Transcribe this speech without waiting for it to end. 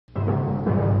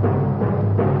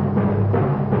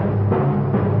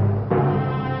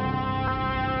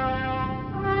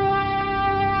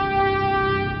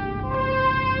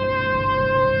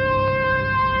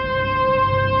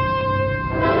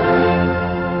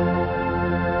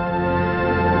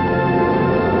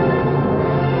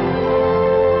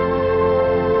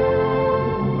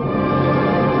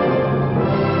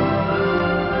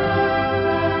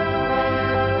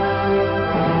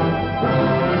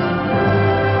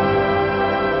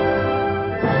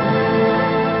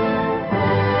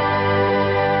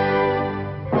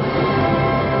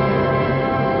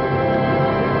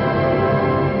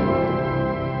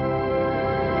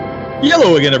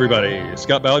Hello again, everybody.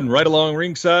 Scott Bowden right along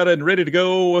ringside and ready to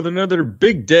go with another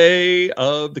big day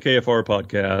of the KFR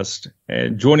podcast.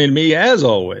 And joining me, as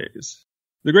always,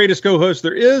 the greatest co-host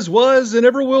there is, was, and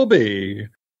ever will be,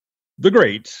 the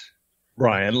great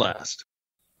Brian Last.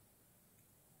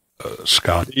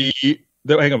 Scott. Hang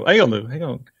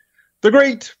on. The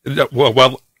great.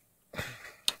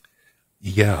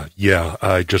 Yeah.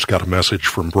 I just got a message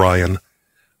from Brian.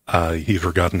 He's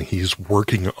forgotten he's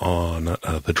working on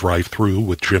the drive-through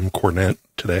with Jim Cornette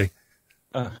today.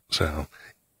 And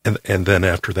then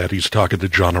after that, he's talking to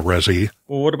John Arezzi.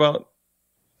 Well, what about?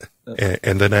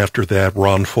 And then after that,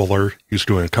 Ron Fuller. He's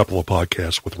doing a couple of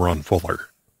podcasts with Ron Fuller.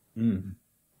 Mm.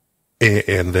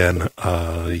 And then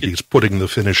he's putting the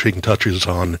finishing touches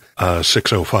on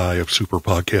 605 Super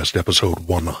Podcast episode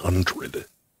 100.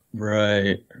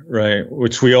 Right.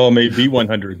 Which we all may be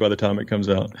 100 by the time it comes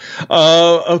out.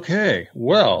 Okay.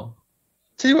 Well,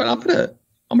 tell you what, I'm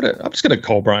just gonna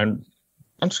call Brian.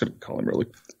 I'm just gonna call him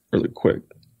really quick.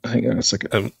 Hang on a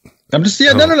second. I'm just no.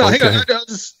 Okay. Hang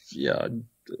on.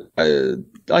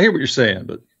 I hear what you're saying,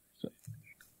 but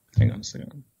hang on a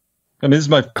second. I mean, this is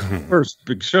my first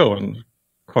big show in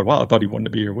quite a while. I thought he wanted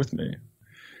to be here with me.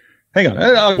 Hang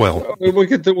on. We'll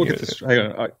get this. Hang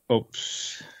on.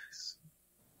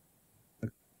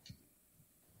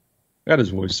 Got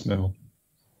his voicemail.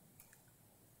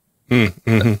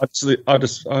 Mm-hmm.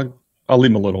 I'll leave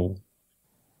him a little.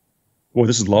 Boy,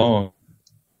 this is long.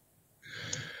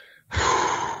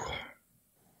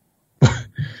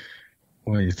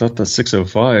 Well, you thought the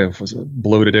 605 was a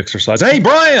bloated exercise. Hey,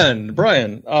 Brian.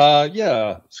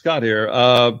 Yeah, Scott here.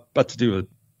 About to do a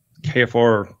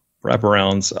KFR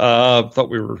wraparounds. Thought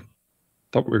we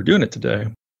were doing it today.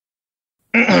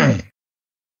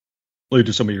 Well,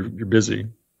 just some of you're busy.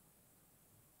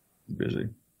 Busy.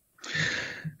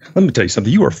 Let me tell you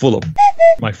something. You are full of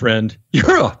my friend. Do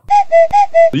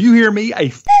you hear me?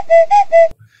 I'm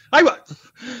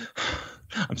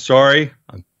sorry.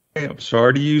 I'm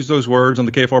sorry to use those words on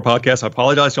the KFR podcast. I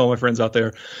apologize to all my friends out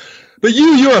there. But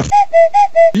you're a.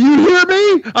 Do you hear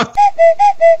me?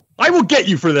 I will get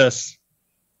you for this.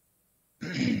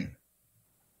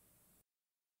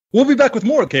 We'll be back with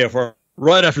more of KFR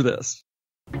right after this.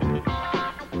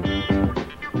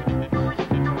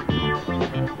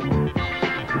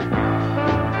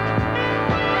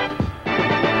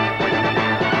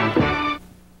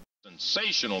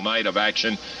 Sensational night of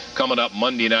action coming up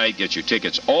Monday night. Get your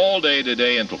tickets all day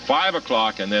today until 5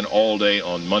 o'clock and then all day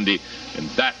on Monday. And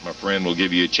that, my friend, will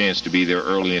give you a chance to be there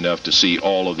early enough to see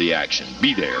all of the action.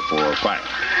 Be there for a fact.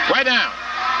 Right now,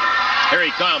 here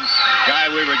he comes. Guy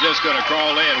we were just going to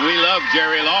crawl in. We love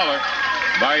Jerry Lawler.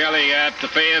 By golly, got the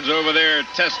fans over there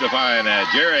testifying that.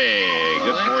 Jerry,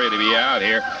 good for you to be out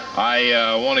here.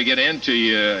 I want to get into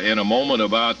you in a moment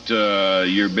about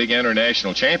your big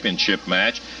international championship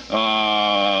match.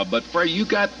 But for you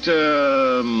got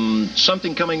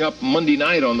something coming up Monday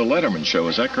night on the Letterman show.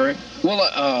 Is that correct?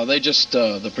 Well, they just,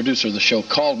 the producer of the show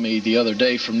called me the other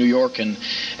day from New York and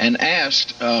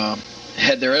asked,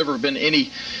 had there ever been any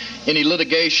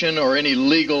litigation or any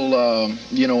legal,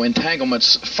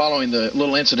 entanglements following the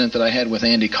little incident that I had with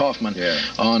Andy Kaufman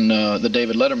on the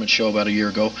David Letterman show about a year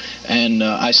ago. And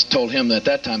I told him at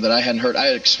that time that I hadn't heard. I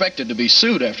had expected to be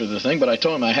sued after the thing, but I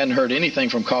told him I hadn't heard anything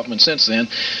from Kaufman since then.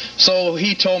 So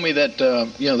he told me that,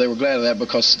 they were glad of that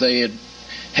because they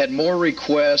had more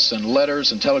requests and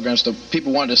letters and telegrams.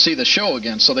 People wanted to see the show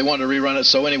again, so they wanted to rerun it.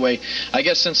 So anyway, I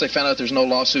guess since they found out there's no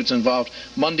lawsuits involved,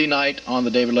 Monday night on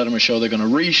the David Letterman show, they're going to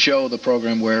re-show the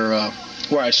program where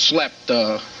I slapped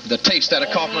the taste out of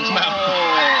Kaufman's mouth.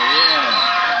 Oh,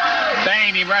 yeah.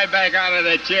 Banged him right back out of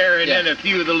that chair, and then a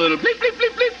few of the little bleep, bleep,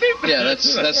 bleep, bleep, bleep. Yeah,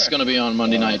 that's going to be on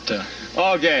Monday night.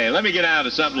 Okay, let me get out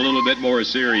of something a little bit more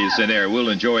serious in there. We'll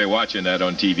enjoy watching that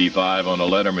on TV5 on the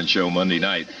Letterman show Monday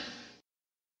night.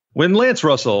 When Lance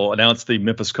Russell announced the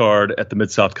Memphis card at the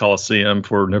Mid-South Coliseum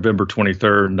for November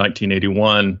 23rd,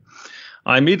 1981,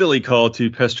 I immediately called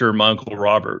to pester my Uncle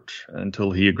Robert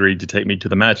until he agreed to take me to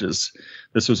the matches.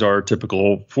 This was our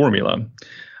typical formula.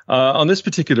 On this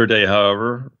particular day,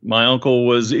 however, my uncle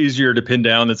was easier to pin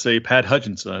down than, say, Pat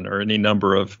Hutchinson or any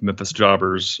number of Memphis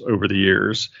jobbers over the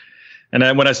years.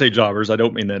 And when I say jobbers, I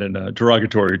don't mean that in a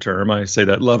derogatory term. I say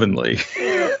that lovingly.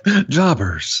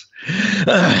 Jobbers.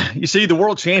 You see, the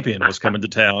world champion was coming to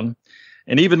town,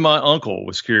 and even my uncle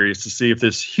was curious to see if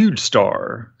this huge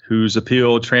star, whose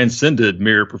appeal transcended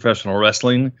mere professional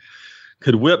wrestling,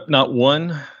 could whip not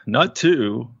one, not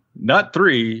two, not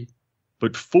three,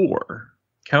 but four,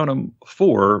 count them,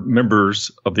 four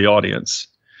members of the audience.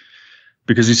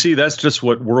 Because you see, that's just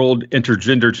what world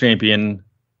intergender champion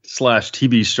 /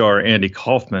 TV star Andy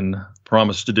Kaufman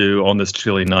promised to do on this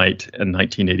chilly night in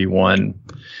 1981.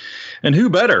 And who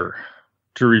better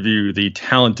to review the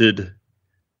talented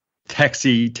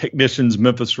taxi technician's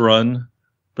Memphis run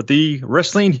but the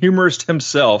wrestling humorist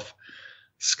himself,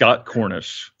 Scott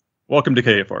Cornish. Welcome to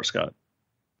KFR, Scott.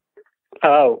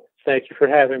 Oh, thank you for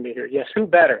having me here. Yes, who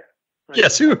better?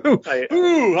 Yes, who?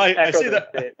 I say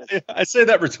that. I say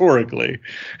that rhetorically.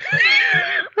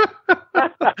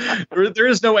 there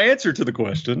is no answer to the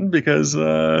question because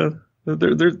there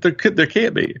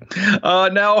can't be.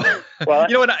 Now, well,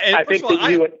 you know what? I think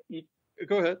that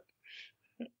go ahead.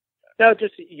 No,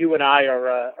 just you and I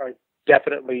are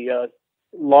definitely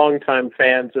longtime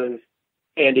fans of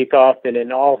Andy Kaufman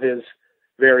in all his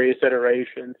various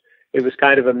iterations. It was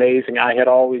kind of amazing. I had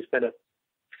always been a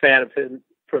fan of him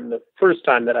from the first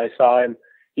time that I saw him,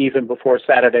 even before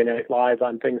Saturday Night Live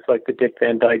on things like the Dick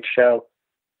Van Dyke Show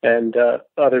and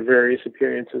other various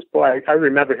appearances. Boy, I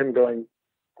remember him going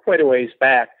quite a ways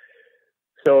back.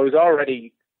 So I was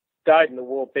already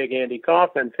dyed-in-the-wool big Andy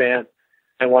Kaufman fan.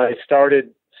 And when I started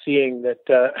seeing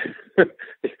that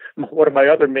one of my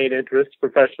other main interests,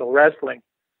 professional wrestling,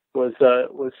 was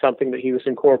something that he was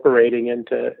incorporating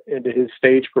into his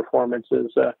stage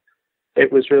performances,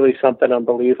 it was really something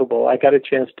unbelievable. I got a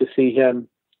chance to see him.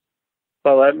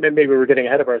 Well, maybe we're getting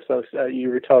ahead of ourselves. You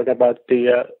were talking about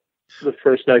the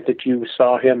first night that you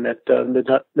saw him at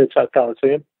Mid-South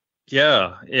Coliseum.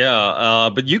 Yeah.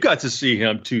 But you got to see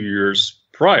him 2 years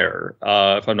prior,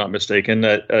 if I'm not mistaken.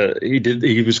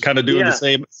 He was kind of doing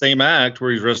the same act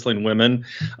where he's wrestling women.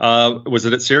 Was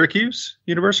it at Syracuse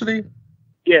University?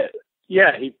 Yeah.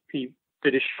 He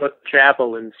did a show at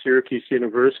chapel in Syracuse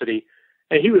University.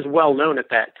 And he was well known at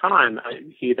that time. I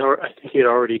think he had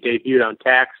already debuted on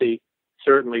Taxi.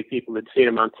 Certainly, people had seen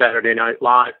him on Saturday Night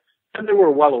Live, and they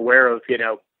were well aware of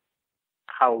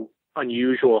how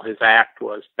unusual his act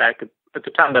was. Back at the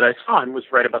time that I saw him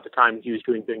was right about the time he was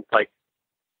doing things like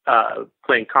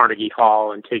playing Carnegie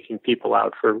Hall and taking people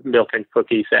out for milk and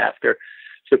cookies after.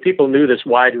 So people knew this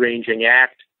wide-ranging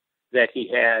act that he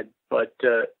had. But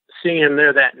seeing him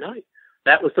there that night,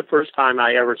 that was the first time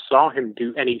I ever saw him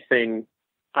do anything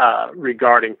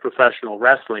regarding professional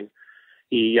wrestling.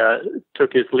 He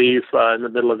took his leave in the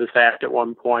middle of his act at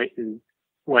one point and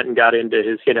went and got into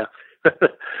his,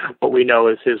 what we know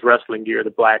as his wrestling gear, the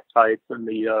black tights and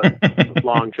the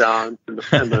long johns and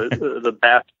the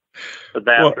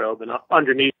bathrobe, and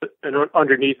underneath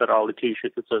it all the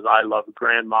t-shirt that says "I love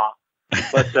Grandma."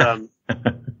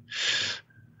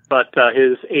 But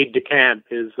his aide-de-camp,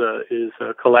 his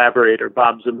collaborator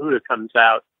Bob Zamuda, comes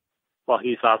out while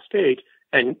he's off stage.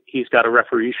 And he's got a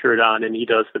referee shirt on, and he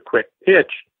does the quick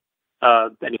pitch.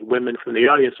 Any women from the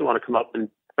audience who want to come up and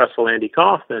wrestle Andy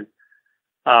Kaufman,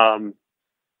 there's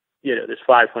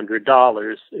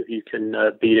 $500 if you can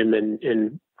beat him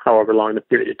in however long the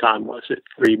period of time was, it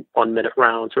 3 1-minute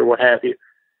rounds or what have you.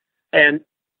 And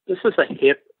this is a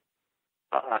hip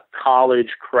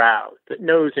college crowd that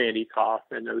knows Andy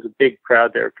Kaufman. There was a big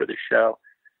crowd there for the show,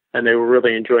 and they were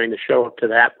really enjoying the show up to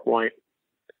that point.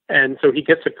 And so he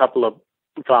gets a couple of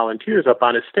volunteers up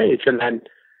on his stage, and then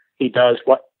he does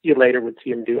what you later would see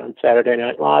him do on Saturday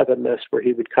Night Live in this, where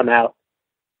he would come out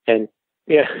and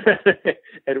and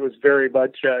it was very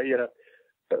much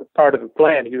part of the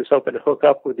plan. He was hoping to hook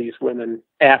up with these women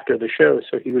after the show,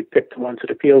 so he would pick the ones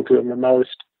that appealed to him the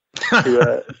most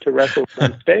to wrestle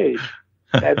on stage.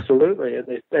 Absolutely. And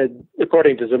they said,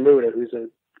 according to Zamuda, who's a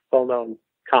well-known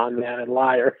con man and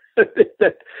liar,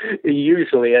 that he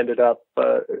usually ended up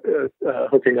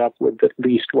hooking up with at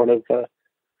least one of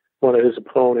his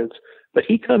opponents. But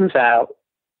he comes out,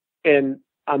 and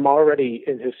I'm already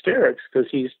in hysterics because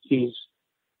he's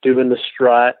doing the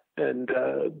strut and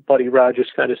Buddy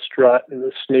Rogers kind of strut and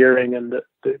the sneering and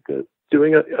the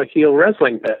doing a heel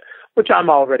wrestling bit, which I'm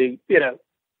already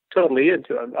totally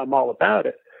into. I'm all about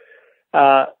it.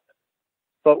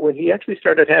 But when he actually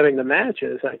started having the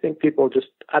matches, I think people just,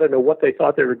 I don't know what they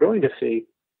thought they were going to see.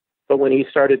 But when he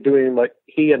started doing, like,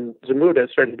 he and Zamuda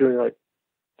started doing, like,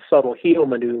 subtle heel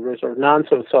maneuvers or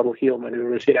non-so-subtle heel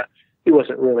maneuvers, he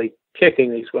wasn't really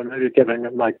kicking these women. He was giving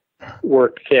them, like,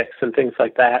 work kicks and things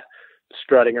like that,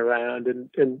 strutting around and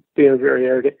being very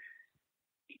arrogant.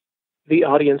 The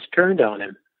audience turned on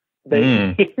him.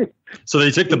 So they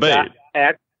took the bait.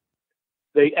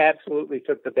 They absolutely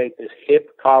took the bait. This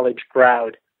hip college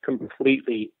crowd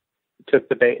completely took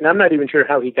the bait. And I'm not even sure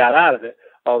how he got out of it,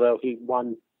 although he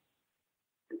won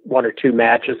 1 or 2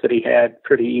 matches that he had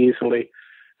pretty easily.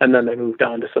 And then they moved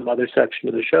on to some other section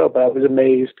of the show. But I was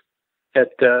amazed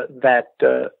at that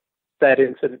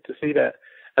incident to see that.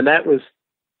 And that was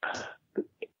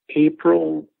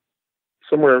April,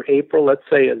 let's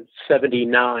say, of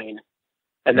 79.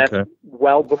 And that's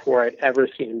well before I'd ever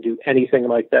seen him do anything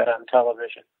like that on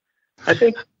television. I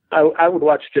think I would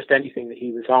watch just anything that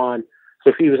he was on.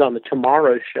 So if he was on the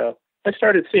Tomorrow Show, I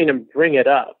started seeing him bring it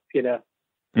up, you know,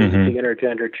 the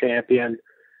intergender champion,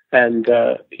 and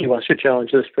he wants to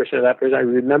challenge this person or that person. I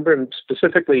remember him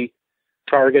specifically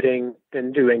targeting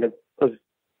and doing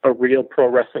a real pro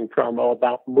wrestling promo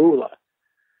about Moolah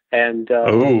and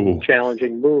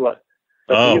challenging Moolah.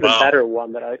 But the even better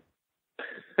one that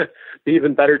the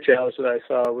even better challenge that I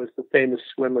saw was the famous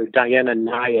swimmer Diana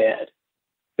Nyad.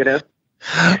 You know?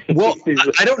 Well,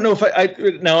 I don't know if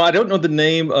I don't know the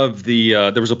name of the.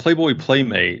 There was a Playboy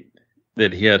Playmate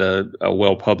that he had a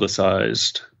well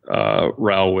publicized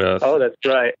row with. Oh, that's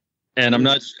right. And I'm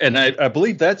not, and I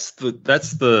believe that's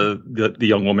the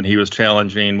young woman he was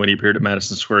challenging when he appeared at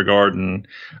Madison Square Garden.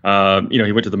 You know,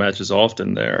 he went to the matches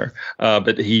often there,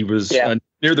 but he was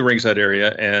near the ringside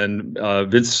area, and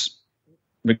Vince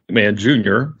McMahon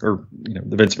Jr., or you know,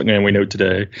 the Vince McMahon we know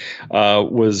today,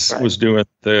 was doing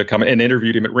the comment and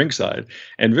interviewed him at ringside,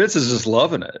 and Vince is just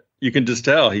loving it. You can just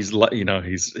tell he's totally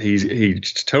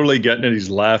getting it. He's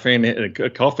laughing,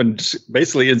 and Kaufman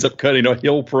basically ends up cutting a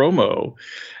heel promo.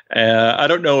 I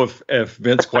don't know if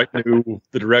Vince quite knew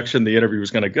the direction the interview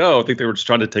was going to go. I think they were just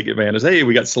trying to take advantage. Hey,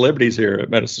 we got celebrities here at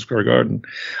Madison Square Garden.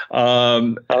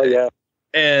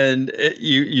 And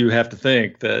you have to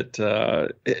think that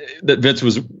that Vince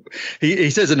was. He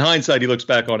says in hindsight, he looks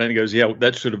back on it and goes, "Yeah,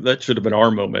 that should have been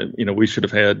our moment. You know, we should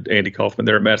have had Andy Kaufman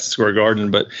there at Madison Square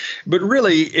Garden." But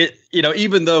really,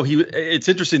 even though it's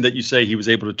interesting that you say he was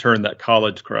able to turn that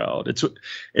college crowd.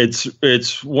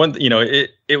 It's one. You know,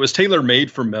 it was tailor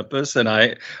made for Memphis, and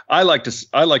I like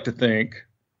to think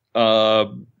that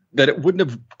it wouldn't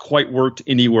have quite worked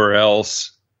anywhere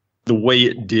else the way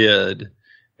it did.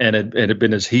 And it had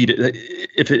been as heated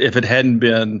if it hadn't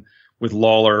been with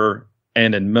Lawler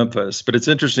and in Memphis. But it's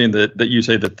interesting that you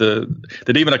say that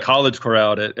even a college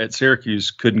crowd at Syracuse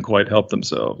couldn't quite help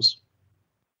themselves.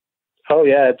 Oh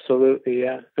yeah, absolutely,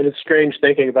 yeah. And it's strange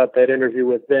thinking about that interview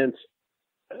with Vince.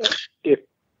 If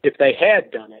they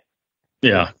had done it,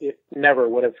 it never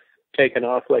would have taken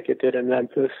off like it did in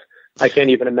Memphis. I can't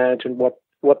even imagine what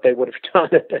they would have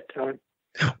done at that time.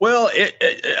 Well,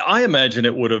 I imagine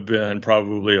it would have been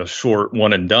probably a short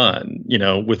one and done, you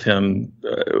know, with him.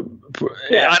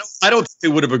 I don't think they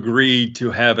would have agreed to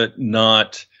have it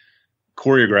not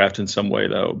choreographed in some way,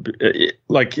 though.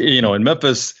 Like, you know, in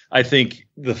Memphis, I think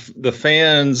the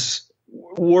fans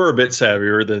were a bit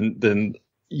savvier than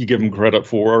you give them credit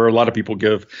for, or a lot of people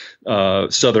give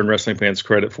Southern wrestling fans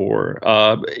credit for.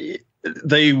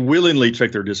 They willingly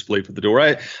check their disbelief at the door.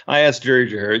 I asked Jerry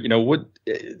Jarrett, you know,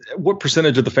 what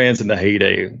percentage of the fans in the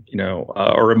heyday, you know,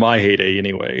 or in my heyday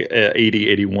anyway, 80,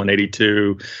 81,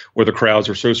 82, where the crowds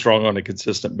were so strong on a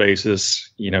consistent basis,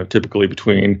 you know, typically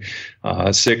between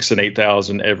 6,000 and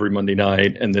 8,000 every Monday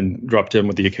night, and then dropped in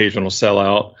with the occasional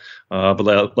sellout of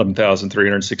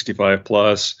 11,365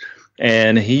 plus.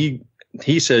 And he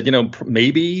said, you know,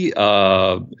 maybe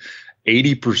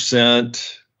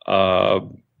 80%.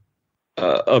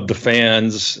 Of the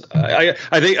fans, I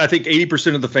think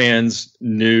 80% of the fans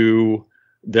knew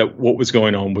that what was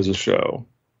going on was a show.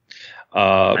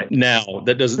 Now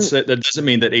that doesn't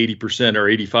mean that 80% or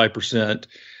 85%.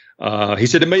 He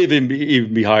said it may even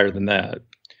be higher than that.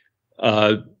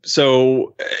 Which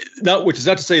is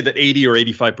not to say that 80 or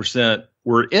 85%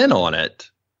 were in on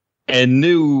it and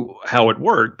knew how it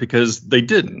worked, because they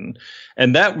didn't,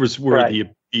 and that was where the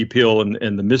appeal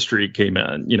and the mystery came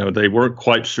in. You know, they weren't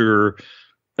quite sure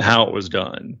how it was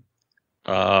done,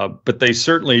 but they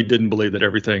certainly didn't believe that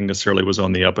everything necessarily was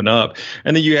on the up and up.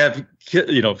 And then you have,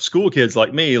 you know, school kids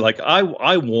like me. Like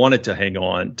I wanted to hang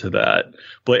on to that,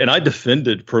 and I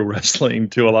defended pro wrestling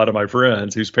to a lot of my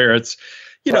friends whose parents,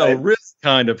 you know, really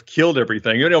kind of killed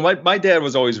everything. You know, my dad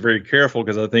was always very careful,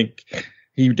 because I think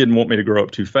he didn't want me to grow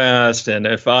up too fast. And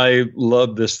if I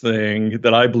loved this thing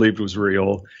that I believed was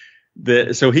real,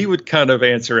 so he would kind of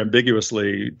answer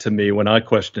ambiguously to me when I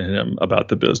questioned him about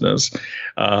the business.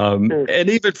 And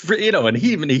even, you know, and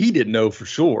he didn't know for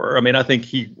sure. I mean, I think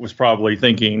he was probably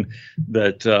thinking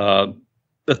that the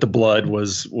blood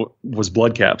was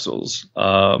blood capsules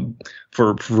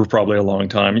for probably a long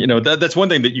time. You know, that's one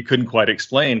thing that you couldn't quite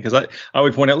explain, because I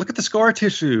would point out, look at the scar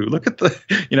tissue, look at the,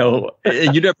 you know,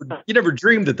 and you never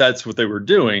dreamed that that's what they were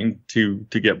doing to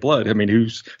get blood. I mean,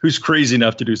 who's crazy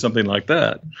enough to do something like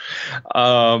that?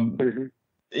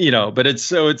 You know, but it's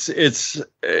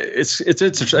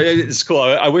cool.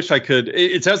 I wish I could.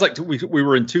 It sounds like we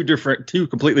were in two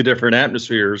completely different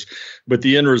atmospheres, but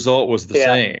the end result was the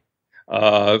same.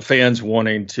 Fans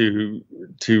wanting to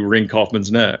wring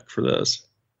Kaufman's neck for this.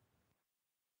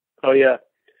 Oh yeah,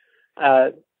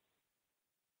 But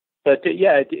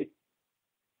yeah,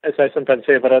 as I sometimes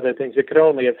say about other things, it could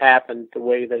only have happened the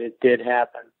way that it did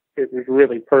happen. It was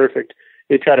really perfect.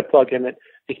 They try to plug him in.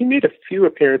 He made a few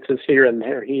appearances here and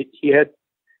there. He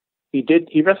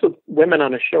wrestled women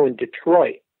on a show in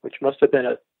Detroit, which must have been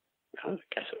I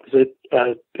guess it was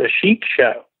a chic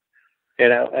show,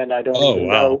 and I don't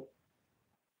know.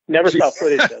 Never saw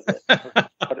footage of it, but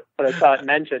I saw it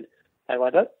mentioned. I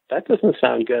went, that doesn't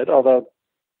sound good. Although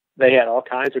they had all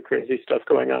kinds of crazy stuff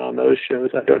going on those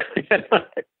shows. I don't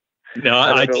No,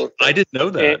 I didn't know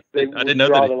that. I didn't know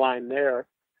draw the line there.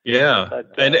 Yeah,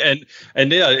 but,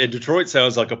 and yeah, Detroit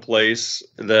sounds like a place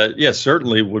that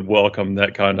certainly would welcome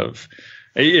that kind of.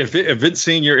 If Vince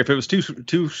Senior, if it was too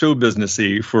show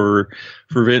businessy for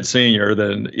Vince Senior,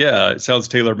 then it sounds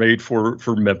tailor made for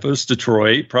Memphis,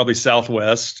 Detroit, probably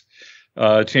Southwest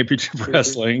Championship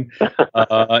Wrestling,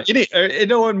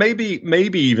 and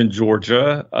maybe even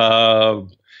Georgia.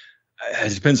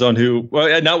 It depends on who.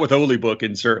 Well, not with Ole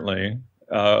booking, certainly.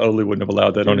 Ole wouldn't have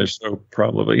allowed that on his show,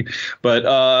 probably. But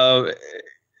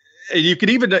you could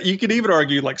even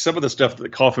argue like some of the stuff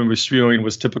that Kaufman was spewing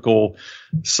was typical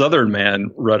Southern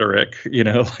man rhetoric.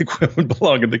 Like women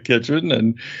belong in the kitchen,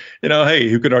 and hey,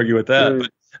 who could argue with that?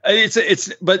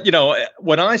 But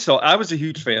when I was a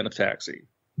huge fan of Taxi.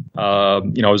 I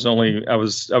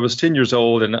was 10 years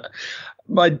old, and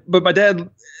my dad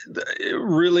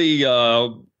really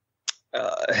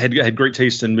had great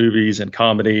taste in movies and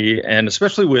comedy, and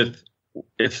especially with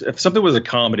if something was a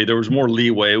comedy, there was more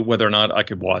leeway whether or not I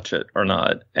could watch it or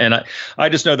not. And I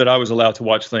just know that I was allowed to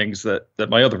watch things that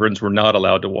my other friends were not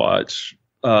allowed to watch.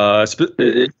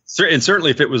 And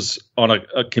certainly if it was on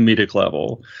a comedic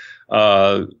level,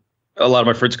 a lot of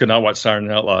my friends could not watch Saturday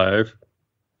Night Live,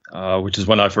 which is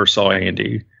when I first saw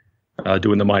Andy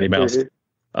doing the Mighty Mouse.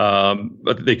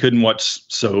 But they couldn't watch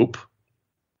Soap,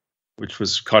 which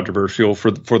was controversial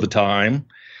for the time.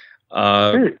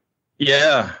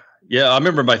 Yeah, I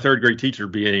remember my third grade teacher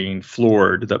being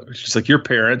floored. She's like, "Your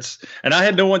parents," and I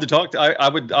had no one to talk to. I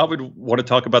would want to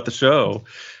talk about the show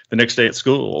the next day at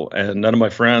school, and none of my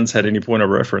friends had any point of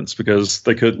reference because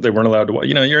they weren't allowed to watch.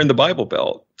 You're in the Bible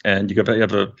Belt, and you have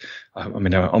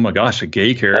oh my gosh, a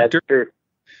gay character.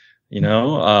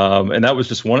 And that was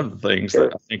just one of the things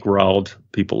that I think riled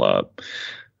people up.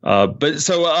 But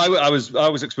so I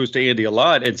was exposed to Andy a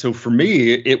lot, and so for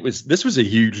me, this was a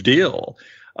huge deal.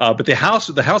 But the house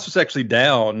was actually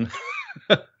down.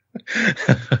 I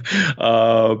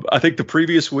think the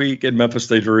previous week in Memphis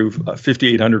they drew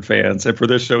 5,800 fans, and for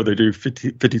this show they drew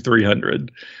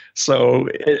 5,300. So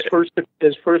his first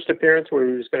appearance where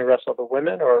he was going to wrestle the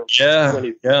women, or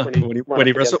when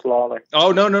he wrestled Lawler.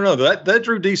 Oh no, that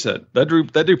drew decent. That drew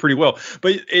pretty well.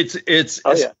 But it's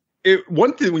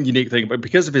one unique thing, but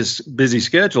because of his busy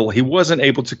schedule, he wasn't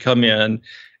able to come in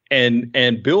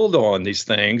and build on these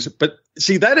things. But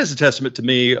see, that is a testament to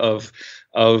me of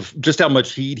just how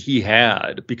much heat he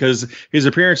had, because his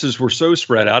appearances were so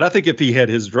spread out. I think if he had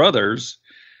his druthers,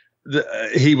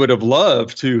 he would have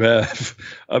loved to have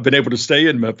been able to stay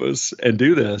in Memphis and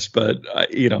do this. But,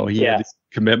 he had his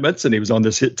commitments, and he was on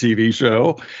this hit TV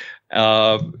show.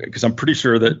 Because I'm pretty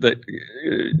sure that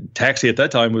Taxi at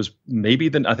that time was maybe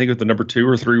I think it was the number 2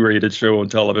 or 3 rated show on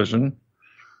television.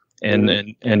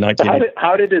 And 19.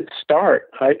 How did it start?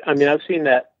 I mean, I've seen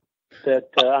that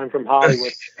I'm from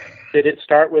Hollywood. Did it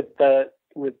start with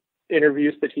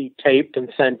interviews that he taped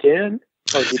and sent in,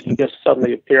 or did he just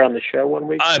suddenly appear on the show one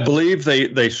week? I believe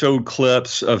they showed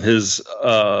clips of his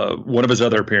one of his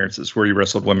other appearances where he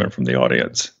wrestled women from the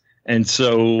audience, and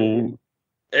so.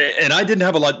 And I didn't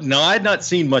have a lot. No, I had not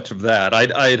seen much of that.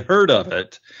 I had heard of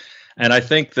it, and I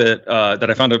think that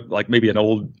I found maybe an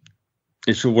old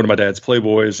issue of one of my dad's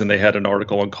Playboys, and they had an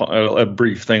article on a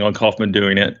brief thing on Kaufman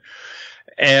doing it.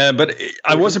 But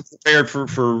I wasn't prepared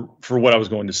for what I was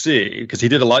going to see, because he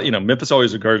did a lot. Memphis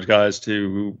always encouraged guys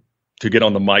to get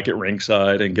on the mic at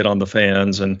ringside and get on the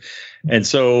fans, and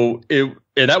so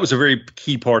that was a very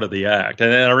key part of the act.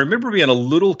 And I remember being a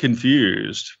little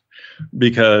confused,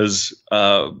 because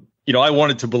I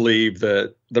wanted to believe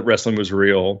that wrestling was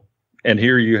real, and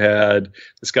here you had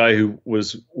this guy who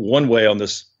was one way on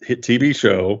this hit TV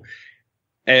show,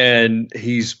 and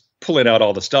he's pulling out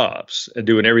all the stops and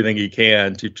doing everything he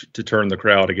can to turn the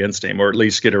crowd against him, or at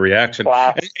least get a reaction.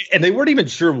 Wow. And they weren't even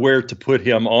sure where to put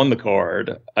him on the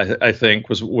card, I think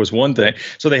was one thing.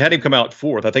 So they had him come out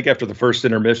 4th. I think after the first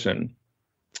intermission,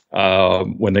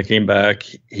 when they came back,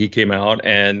 he came out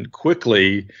and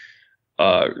quickly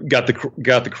got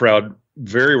the crowd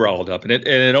very riled up, and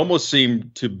it almost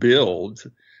seemed to build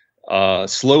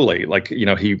slowly. Like he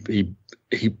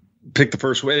pick the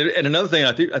first way. And another thing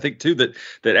I think too that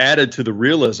added to the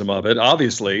realism of it,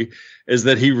 obviously, is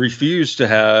that he refused to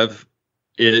have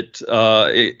the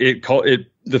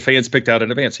fans picked out in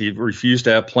advance. He refused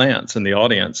to have plants in the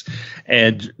audience.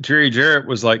 And Jerry Jarrett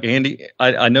was like, Andy,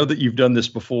 I know that you've done this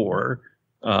before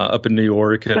up in New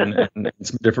York and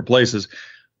some different places,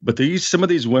 but some of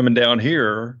these women down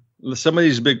here, some of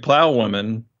these big plow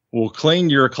women will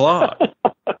clean your clock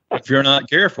if you're not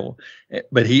careful.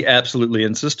 But he absolutely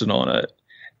insisted on it.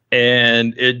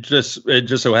 And it just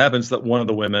so happens that one of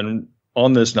the women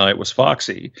on this night was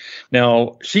Foxy.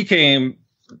 Now, she came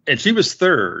and she was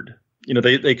third. You know,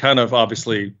 they kind of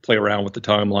obviously play around with the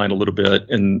timeline a little bit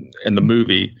in the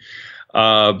movie.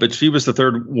 But she was the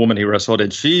third woman he wrestled,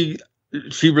 and she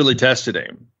really tested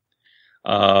him.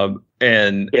 And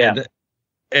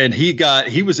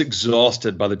he was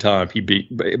exhausted by the time he beat,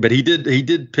 but he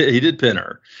did pin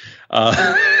her.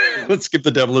 Let's give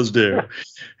the devil his due.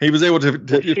 He was able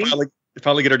to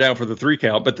finally get her down for the 3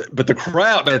 count, but the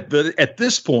crowd at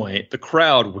this point, the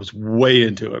crowd was way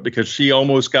into it because she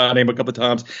almost got him a couple of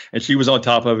times, and she was on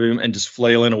top of him and just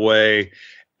flailing away,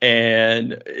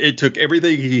 and it took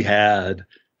everything he had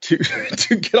to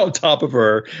get on top of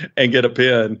her and get a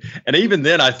pin. And even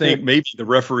then, I think maybe the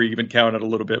referee even counted a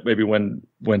little bit, maybe when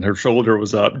her shoulder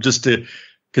was up, just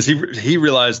because he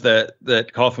realized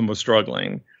that Kaufman was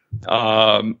struggling.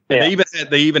 And they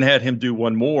even had him do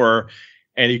one more.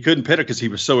 And he couldn't pin it because he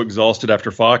was so exhausted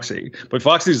after Foxy. But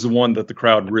Foxy's the one that the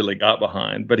crowd really got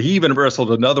behind. But he even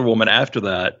wrestled another woman after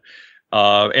that.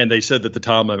 And they said that the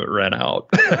time limit ran out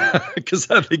because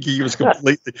I think he was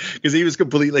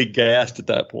completely gassed at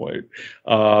that point.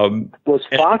 Was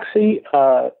Foxy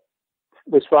a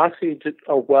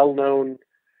well-known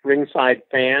ringside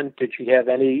fan? Did she have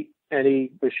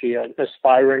was she an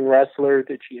aspiring wrestler?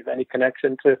 Did she have any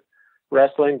connection to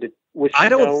wrestling? I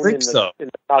don't think so. In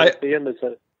the Coliseum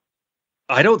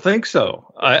I don't think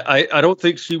so. I don't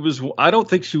think she was. I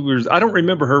don't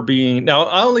remember her being. Now,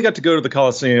 I only got to go to the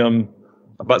Coliseum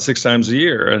about 6 times a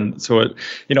year, and so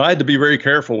I had to be very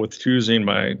careful with choosing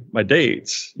my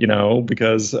dates.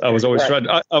 Because I was always trying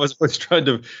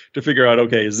to figure out.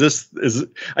 Okay, is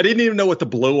I didn't even know what the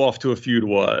blow off to a feud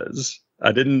was.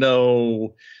 I didn't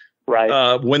know.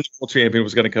 Right. When the world champion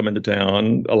was going to come into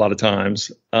town a lot of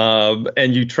times.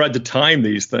 And you tried to time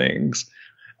these things.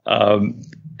 But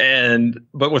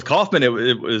with Kaufman,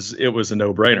 it was a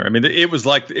no-brainer. I mean, it was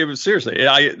seriously,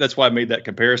 that's why I made that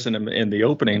comparison in the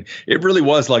opening. It really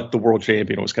was like the world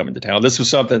champion was coming to town. This was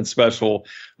something special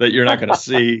that you're not going to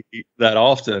see that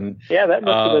often. Yeah, that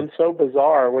must have been so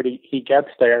bizarre when he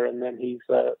gets there and then he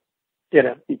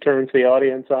turns the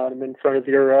audience on him in front of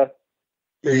your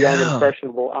young,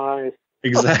 impressionable eyes.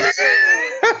 Exactly.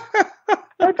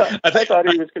 I thought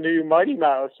he was going to do Mighty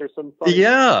Mouse or some funny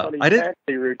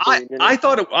taxi routine. I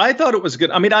thought it was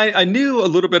good. I mean, I knew a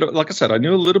little bit. Like I said, I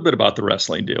knew a little bit about the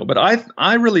wrestling deal, but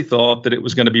I really thought that it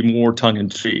was going to be more tongue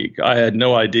in cheek. I had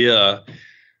no idea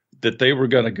that they were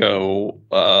going to go.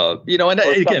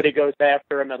 Somebody goes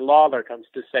after him and Lawler comes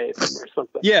to save him or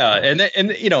something. Yeah,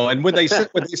 and when they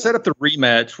set up the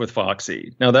rematch with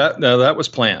Foxy, now that was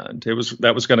planned.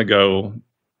 That was going to go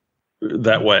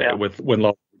that way with when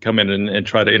Lawler would come in and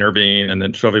try to intervene and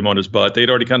then shove him on his butt.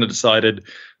 They'd already kind of decided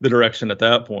the direction at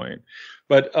that point.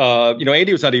 But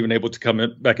Andy was not even able to come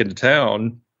back into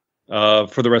town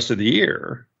for the rest of the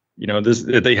year.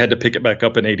 They had to pick it back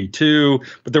up in '82,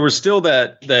 but there was still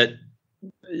that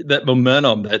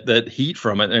momentum, that heat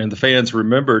from it, and the fans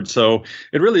remembered. So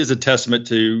it really is a testament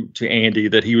to Andy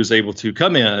that he was able to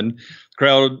come in.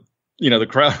 The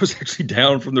crowd was actually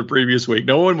down from the previous week.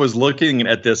 No one was looking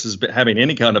at this as having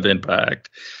any kind of impact.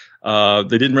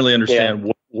 They didn't really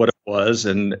understand what it was,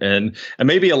 and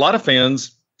maybe a lot of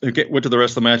fans who went to the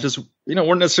rest of the matches,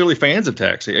 weren't necessarily fans of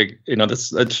Taxi.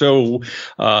 That show,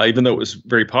 even though it was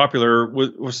very popular,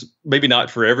 was maybe not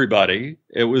for everybody.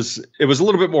 It was a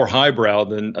little bit more highbrow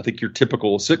than I think your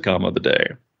typical sitcom of the day.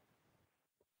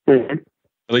 Mm-hmm.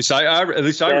 At least I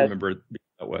remember it being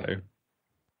that way.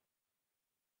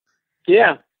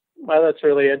 Yeah, well, that's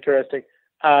really interesting.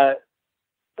 I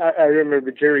remember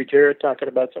Jerry Jarrett talking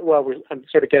about. Well, I'm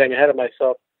sort of getting ahead of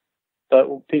myself,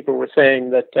 but people were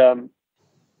saying that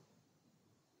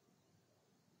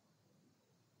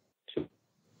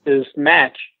his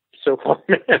match so far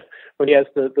when he has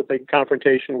the big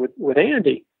confrontation with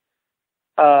Andy,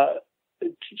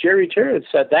 Jerry Jarrett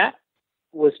said that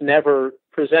was never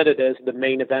presented as the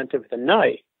main event of the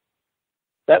night.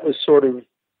 That was sort of,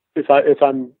 if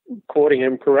I'm quoting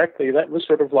him correctly, that was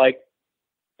sort of like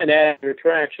an added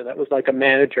attraction. That was like a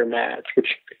manager match,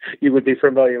 which you would be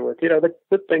familiar with. The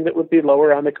thing that would be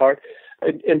lower on the card.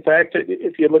 In fact,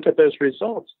 if you look at those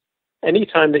results,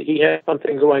 anytime that he had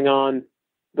something going on,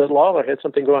 that Lawler had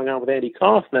something going on with Andy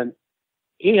Kaufman,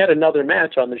 he had another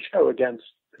match on the show against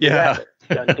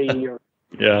Dundee or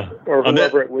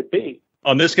whoever it would be.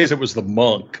 On this case, it was the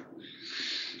Monk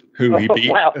who he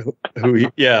beat. Wow.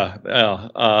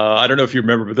 I don't know if you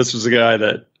remember, but this was a guy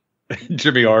that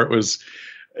Jimmy Hart was.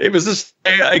 It was this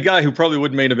a guy who probably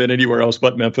wouldn't main event anywhere else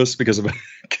but Memphis because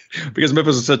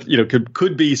Memphis is such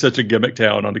could be such a gimmick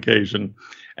town on occasion,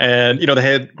 and they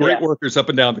had great workers up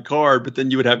and down the card, but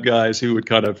then you would have guys who would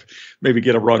kind of maybe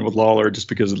get a run with Lawler just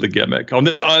because of the gimmick.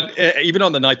 Even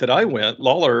on the night that I went,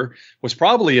 Lawler was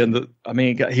probably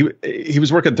he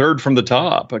was working third from the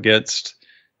top against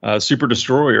Super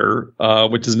Destroyer,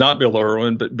 which is not Bill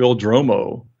Irwin but Bill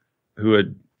Dromo, who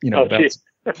had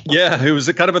who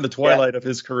was kind of in the twilight of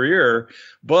his career,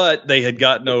 but they had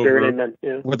gotten over Journeyman,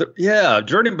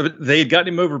 but they had gotten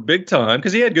him over big time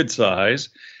because he had good size.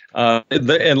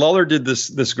 And Lawler did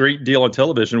this great deal on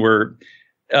television where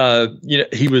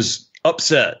he was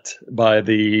upset by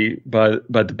the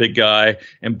big guy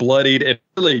and bloodied, and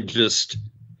really just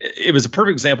it was a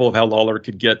perfect example of how Lawler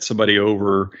could get somebody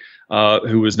over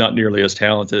who was not nearly as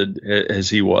talented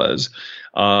as he was.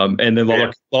 And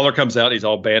then Lawler comes out, he's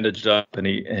all bandaged up, and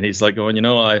he's like going,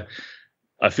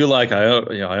 I feel like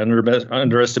I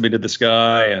underestimated this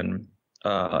guy, and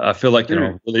I feel like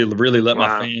really let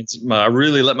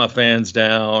my fans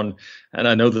down, and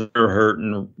I know that they're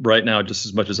hurting right now just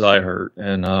as much as I hurt,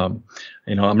 and I'm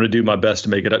going to do my best to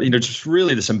make it up. Just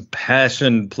really this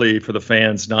impassioned plea for the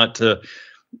fans not so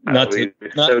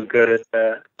good at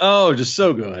that. Oh, just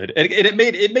so good. And it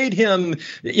made him,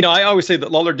 I always say that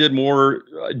Lawler did more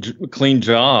clean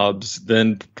jobs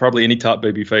than probably any top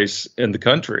babyface in the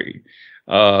country.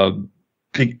 But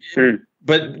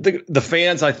the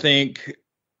fans, I think,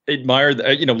 admired,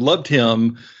 loved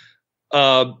him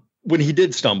when he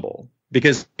did stumble,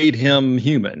 because it made him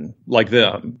human like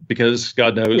them, because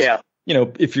God knows,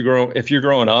 if you're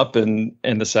growing up in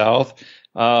the South,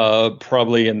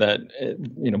 probably in that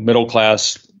middle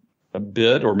class a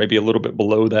bit, or maybe a little bit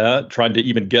below that, trying to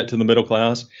even get to the middle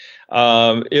class,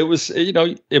 it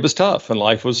was tough, and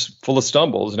life was full of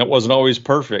stumbles, and it wasn't always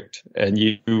perfect, and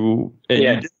you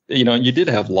did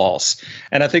have loss.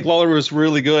 And I think Lawler was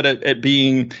really good at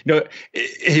being,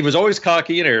 he was always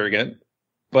cocky and arrogant,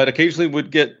 but occasionally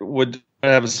would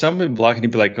have a stumbling block, and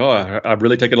he'd be like, I've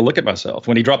really taken a look at myself.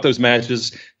 When he dropped those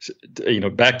matches,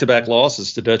 back-to-back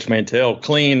losses to Dutch Mantell,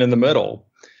 clean in the middle,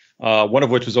 one of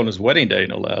which was on his wedding day,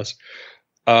 no less.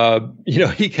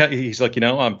 He's like,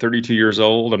 I'm 32 years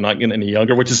old. I'm not getting any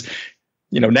younger, which is,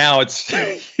 now it's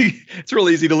it's real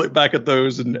easy to look back at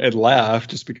those and laugh,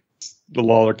 just because the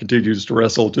Lawler continues to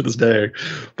wrestle to this day.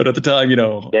 But at the time,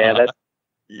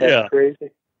 that's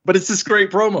crazy. But it's this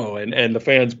great promo, and the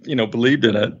fans, believed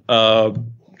in it.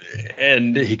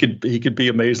 And he could be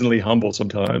amazingly humble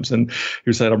sometimes. And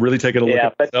he said, "I'm really taking a look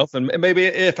at myself, and maybe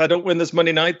if I don't win this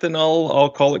Monday night, then I'll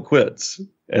call it quits."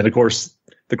 And of course,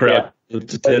 the crowd to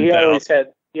 10,000.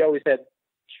 He always had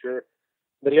sure,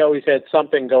 but he always had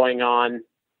something going on.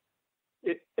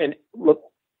 And look,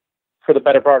 for the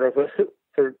better part of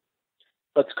for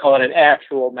let's call it an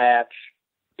actual match,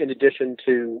 in addition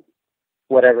to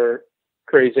whatever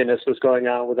craziness was going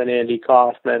on with an Andy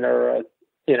Kaufman, or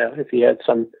if he had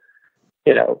some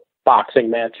boxing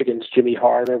match against Jimmy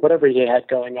Hart, or whatever he had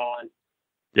going on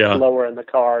lower in the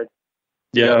card.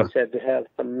 He always had to have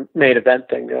some main event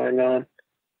thing going on.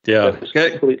 It was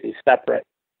completely separate.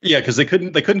 Yeah, because they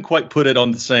couldn't quite put it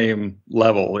on the same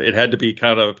level. It had to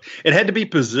be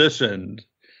positioned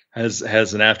as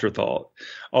an afterthought.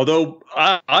 Although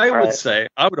I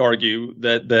would argue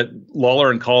that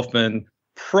Lawler and Kaufman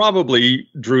probably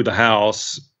drew the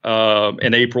house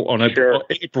in April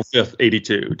 5th,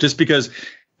 82, just because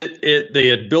they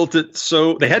had built it,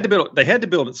 so they had to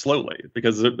build it slowly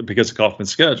because of Kaufman's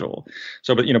schedule.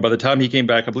 So, but by the time he came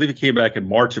back, I believe he came back in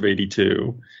March of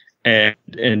 82 and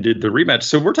did the rematch.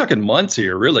 So we're talking months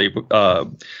here, really,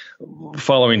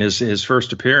 following his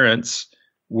first appearance,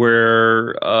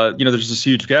 where there's this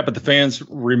huge gap, but the fans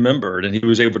remembered, and he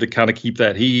was able to kind of keep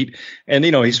that heat. And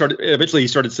he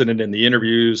started sending in the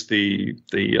interviews, the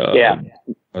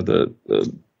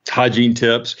hygiene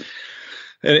tips,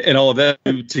 and all of that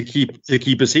to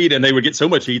keep his heat. And they would get so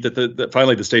much heat that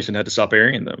finally the station had to stop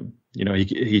airing them.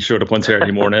 He showed up one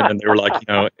Saturday morning, and they were like,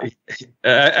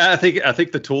 I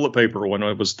think the toilet paper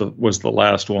one was the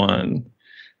last one,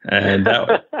 and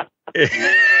that.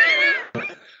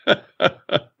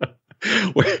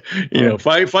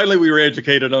 Finally we were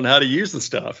educated on how to use the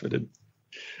stuff. It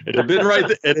had been right.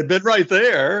 It had been right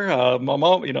there. My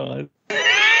mom,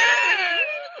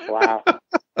 Wow.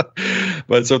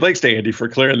 But so thanks to Andy for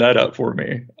clearing that up for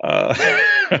me.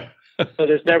 So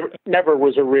there's never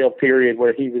was a real period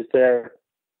where he was there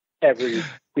every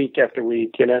week after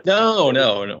week, you know? No.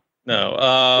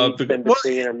 Weeks in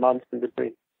between or months in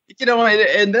between. You know,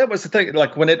 and that was the thing.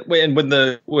 Like when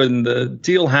the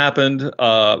deal happened,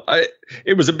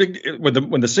 it was a big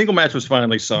when the single match was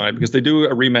finally signed, because they do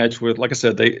a rematch with, like I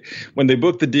said, when they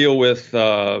booked the deal with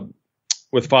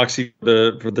Foxy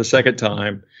for the second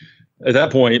time. At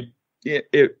that point,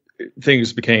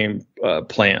 things became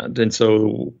planned, and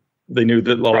so they knew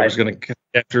that Lawler was going to,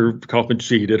 after Kaufman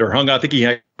cheated or hung. I think he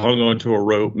hung onto a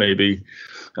rope, maybe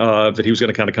that he was going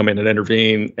to kind of come in and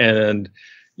intervene. And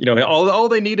you know, all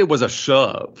they needed was a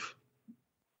shove.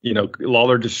 You know,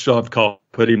 Lawler just shoved Kaufman,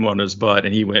 put him on his butt,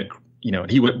 and he went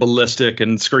ballistic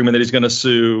and screaming that he's going to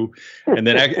sue. And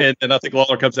then and I think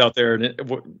Lawler comes out there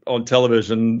on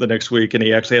television the next week, and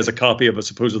he actually has a copy of a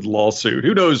supposed lawsuit.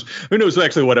 Who knows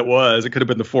actually what it was? It could have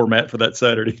been the format for that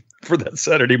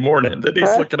Saturday morning that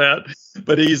he's looking at.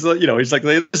 But he's like,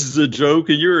 this is a joke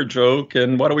and you're a joke,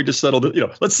 and why don't we just settle it? You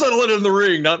know, let's settle it in the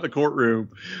ring, not in the courtroom.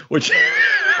 Which,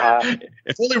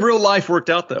 if only real life worked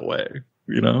out that way.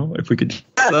 You know, if we could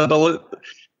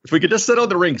just settle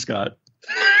the ring, Scott.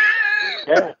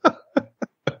 Yeah.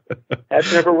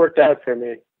 That's never worked out for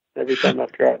me. Every time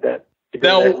I've tried that.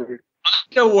 Now, I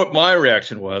know what my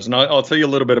reaction was, and I'll tell you a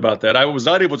little bit about that. I was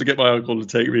not able to get my uncle to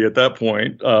take me at that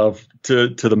point to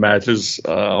the matches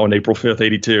on April 5th,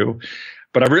 82.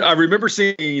 But I remember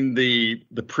seeing the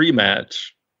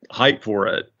pre-match hype for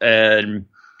it, and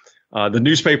the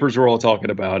newspapers were all talking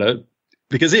about it,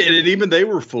 because even they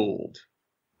were fooled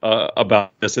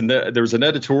about this. And there was an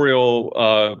editorial.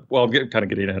 Well, I'm kind of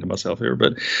getting ahead of myself here,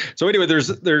 but so anyway,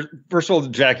 there's first of all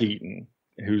Jack Eaton,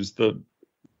 who's the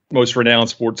most renowned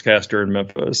sportscaster in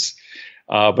Memphis,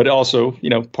 but also, you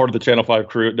know, part of the Channel 5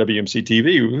 crew at WMC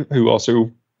TV, who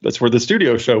also, that's where the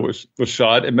studio show was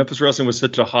shot. And Memphis wrestling was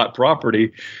such a hot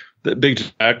property that Big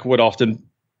Jack would often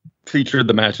feature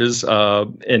the matches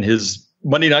in his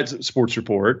Monday night sports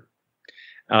report,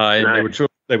 and nice.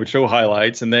 They would show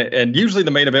highlights, and usually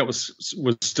the main event was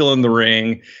still in the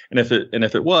ring, and if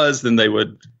it was, then they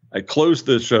would close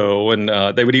the show, and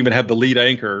they would even have the lead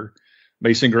anchor,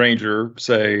 Mason Granger,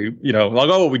 say, you know, like,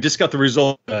 oh, we just got the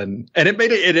result done. And it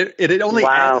made it only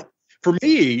added, for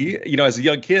me, you know, as a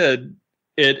young kid,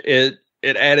 it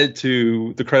added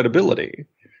to the credibility.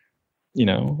 You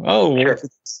know, sure.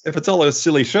 If it's all a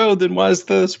silly show, then why is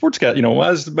the sportscast? You know,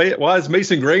 why is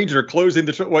Mason Granger closing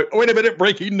the show? Wait a minute!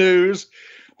 Breaking news!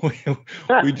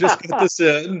 We just got this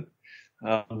in.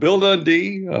 Bill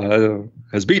Dundee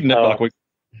has beaten Nick Bockwinkel,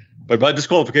 but by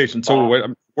disqualification. So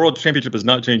World Championship is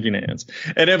not changing hands.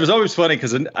 And it was always funny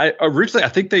because originally I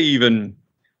think they even,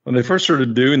 when they first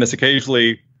started doing this,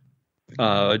 occasionally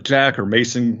Jack or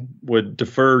Mason would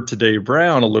defer to Dave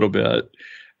Brown a little bit,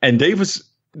 and Dave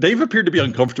appeared to be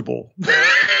uncomfortable.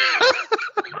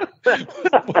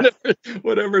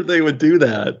 whenever they would do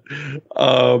that.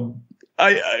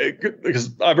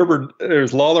 Because I remember there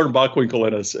was Lawler and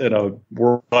Bockwinkel in a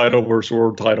world title versus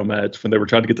world title match when they were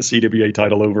trying to get the CWA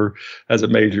title over as a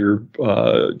major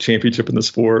championship in the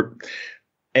sport.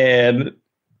 And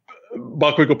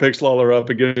Bockwinkel picks Lawler up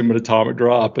and gives him an atomic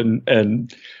drop,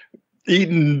 and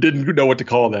Eaton didn't know what to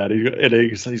call that.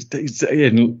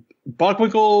 And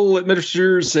Bockwinkel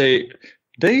administrators say,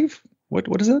 Dave,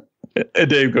 what is it? And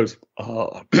Dave goes,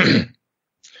 an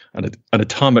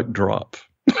atomic drop.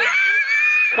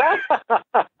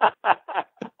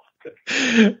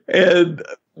 And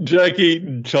Jack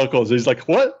Eaton chuckles. He's like,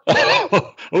 what?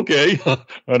 Okay,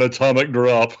 an atomic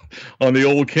drop on the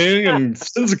old king, and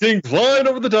sends the king flying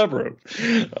over the top rope.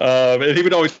 And he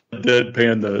would always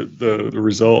deadpan the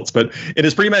results. But in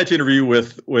his pre-match interview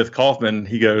with Kaufman,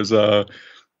 he goes,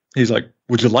 he's like,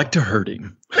 would you like to hurt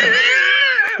him?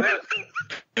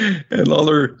 And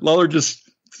Lawler just,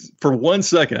 for 1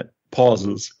 second,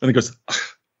 pauses, and he goes,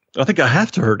 I think I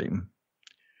have to hurt him.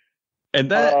 And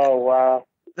that, oh wow,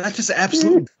 that's just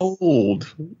absolute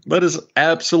gold. That is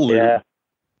absolute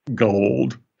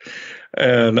gold.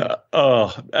 And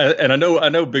I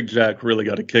know Big Jack really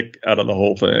got a kick out of the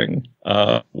whole thing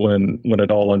when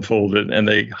it all unfolded, and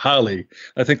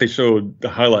I think they showed the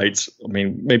highlights. I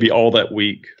mean, maybe all that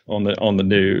week on the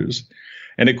news,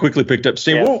 and it quickly picked up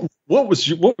steam. Yeah. What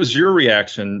was your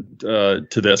reaction to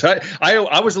this?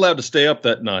 I was allowed to stay up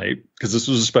that night because this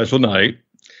was a special night.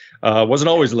 Wasn't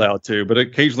always allowed to, but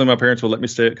occasionally my parents would let me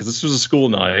stay because this was a school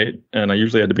night, and I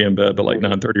usually had to be in bed by like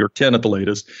 9:30 or 10 at the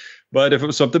latest. But if it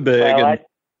was something big,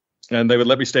 and they would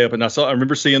let me stay up. And I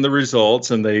remember seeing the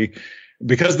results, and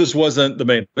because this wasn't the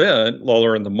main event,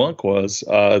 Lawler and the Monk was,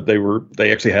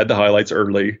 they actually had the highlights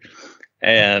early,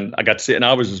 and I got to see it, and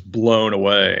I was just blown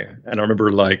away. And I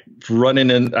remember like running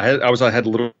in, I had a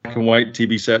little black and white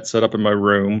TV set set up in my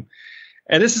room.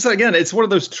 And this is, again, it's one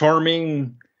of those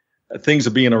charming things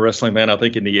of being a wrestling fan, I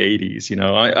think, in the 80s. You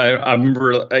know, I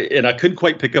remember, and I couldn't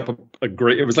quite pick up a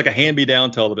great, it was like a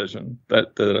hand-me-down television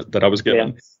that I was given.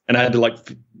 Yeah. And I had to like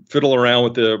fiddle around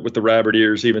with the rabbit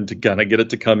ears even to kind of get it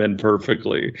to come in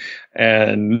perfectly.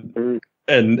 And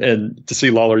to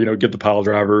see Lawler, you know, give the pile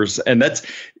drivers. And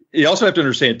you also have to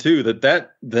understand too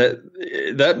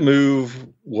that move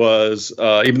was,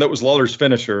 even though it was Lawler's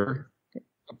finisher,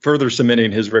 further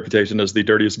cementing his reputation as the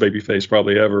dirtiest babyface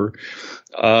probably ever.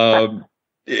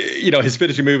 You know, his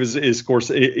finishing move is of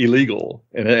course illegal,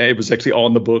 and it was actually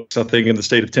on the books, I think, in the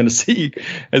state of Tennessee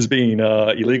as being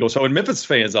illegal. So in Memphis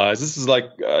fans' eyes, this is like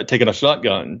taking a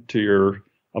shotgun to your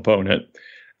opponent.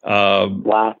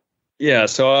 Wow. Yeah.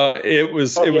 So it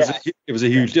was a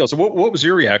huge deal. So what was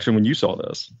your reaction when you saw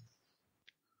this?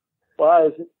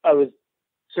 Well, I was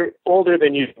older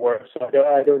than you were, so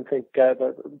I don't think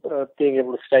being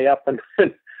able to stay up and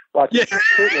watch it.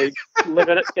 Certainly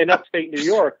living in upstate New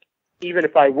York, even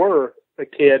if I were a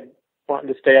kid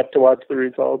wanting to stay up to watch the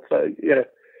results, there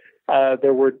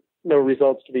were no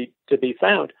results to be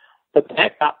found. But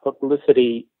that got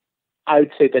publicity, I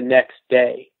would say, the next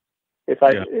day. If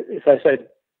I said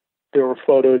there were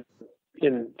photos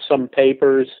in some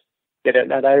papers,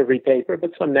 not every paper,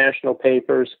 but some national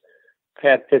papers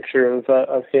had picture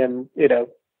of him, you know,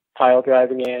 pile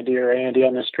driving Andy or Andy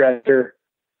on the stretcher.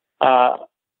 I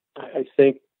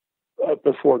think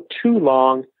before too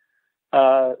long,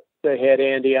 they had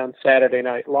Andy on Saturday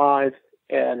Night Live,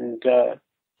 and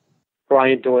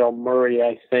Brian Doyle Murray,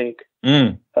 I think,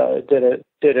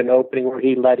 did an opening where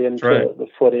he let into the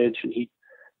footage and he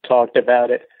talked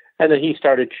about it. And then he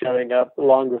started showing up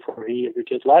long before he ever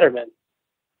did Letterman.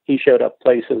 He showed up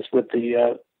places with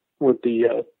the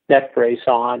neck brace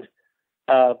on.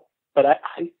 But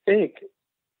I think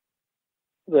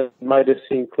that might have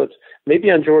seen clips,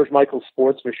 maybe on George Michael's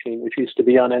Sports Machine, which used to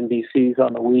be on NBC's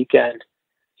on the weekend.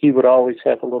 He would always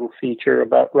have a little feature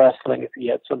about wrestling if he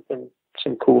had some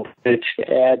cool footage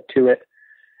to add to it.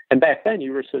 And back then,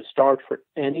 you were so starved for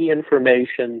any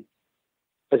information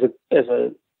as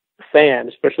a fan,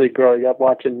 especially growing up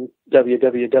watching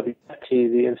WWW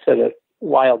TV instead of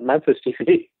Wild Memphis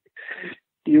TV.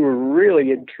 You were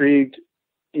really intrigued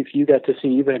if you got to see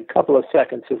even a couple of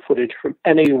seconds of footage from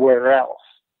anywhere else.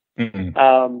 Mm-hmm.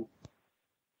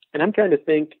 And I'm trying to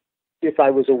think if I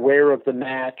was aware of the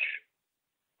match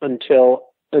until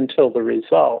the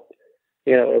result.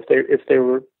 You know, if they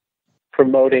were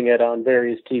promoting it on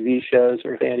various TV shows,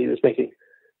 or if Andy was making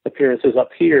appearances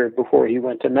up here before he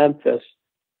went to Memphis.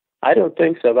 I don't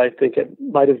think so. I think it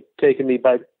might have taken me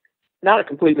not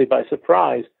completely by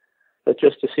surprise, but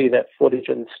just to see that footage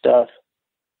and stuff.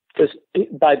 Because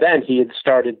by then he had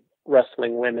started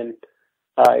wrestling women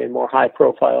in more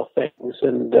high-profile things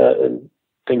and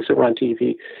things that were on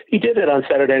TV. He did it on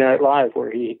Saturday Night Live,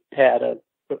 where he had a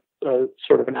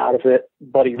sort of an out-of-it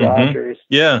Buddy Rogers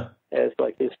as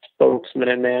like his spokesman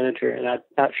and manager. And I'm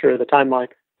not sure of the timeline,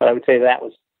 but I would say that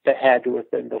had to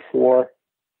have been before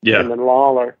him and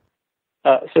Lawler.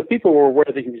 So people were aware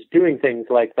that he was doing things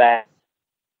like that.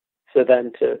 So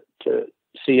then to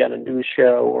see on a news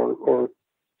show or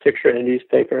picture in a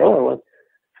newspaper,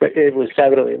 it was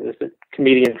a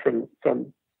comedian from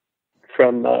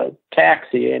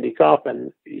Taxi, Andy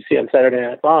Kaufman, you see on Saturday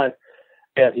Night Live,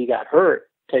 and he got hurt,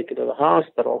 taken to the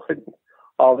hospital. And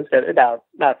all of a sudden,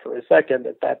 not for a second,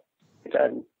 at that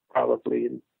time, probably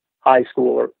in high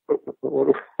school, or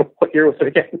what year was it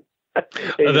again?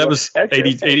 That was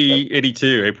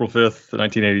 82, April 5th,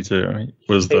 1982, right?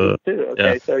 Was the 82,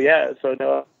 okay,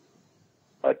 so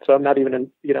so I'm not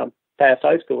even past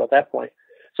high school at that point.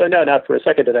 So no, not for a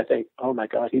second did I think, oh my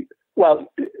God.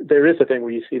 There is a thing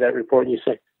where you see that report and you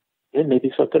say,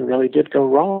 maybe something really did go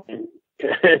wrong. And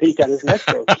he got his neck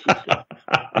broken.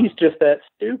 He's just that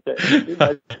stupid.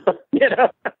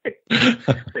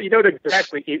 You don't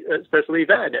exactly, especially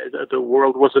then, the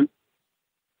world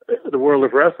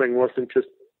of wrestling wasn't just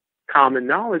common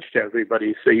knowledge to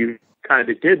everybody. So you kind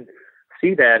of did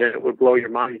see that, and it would blow your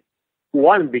mind.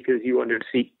 One, because you wanted to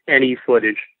see any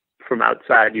footage from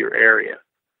outside your area.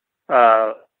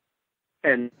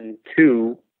 And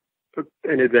two,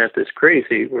 an event that's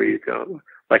crazy where you go,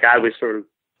 like I was sort of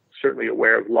certainly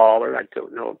aware of Lawler. I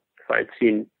don't know if I'd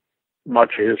seen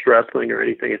much of his wrestling or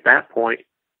anything at that point,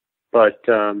 but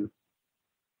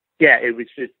it was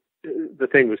just, the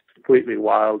thing was completely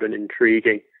wild and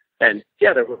intriguing. And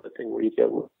yeah, there was a thing where you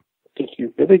go, did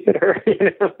you really get her?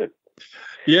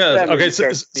 Yeah. Okay.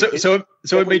 So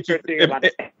it made you on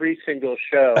every single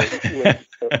show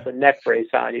with the neck brace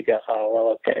on. You go, oh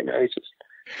well, okay, now he's just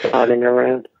running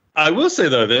around. I will say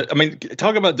though that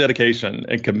talk about dedication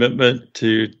and commitment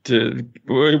to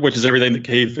which is everything that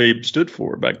kayfabe stood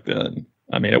for back then.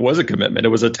 I mean, it was a commitment. It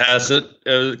was a tacit,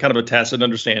 kind of a tacit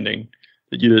understanding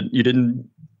that you didn't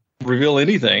reveal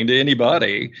anything to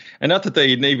anybody, and not that they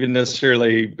even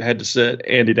necessarily had to sit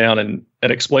Andy down and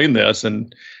explain this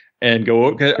and go.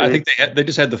 Okay, I think they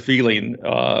just had the feeling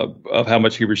of how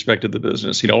much he respected the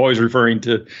business. Always referring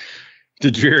to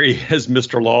Jerry as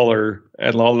Mr. Lawler,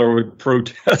 and Lawler would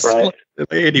protest. Right.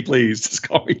 Andy, please just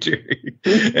call me Jerry.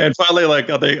 And finally,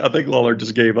 I think Lawler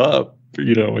just gave up,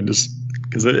 and just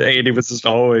because Andy was just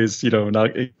always,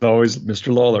 not always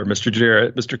Mr. Lawler, Mr.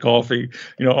 Jarrett, Mr. Coffee,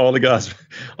 all the guys,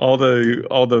 all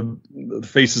the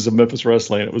faces of Memphis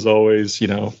wrestling. It was always, he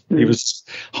was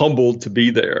humbled to be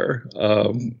there.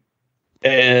 But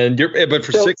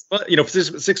for 6 months,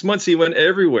 for 6 months he went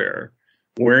everywhere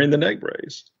wearing the neck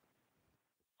brace.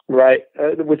 Right,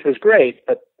 which was great,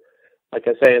 but like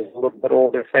I say, as a little bit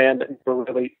older fan, that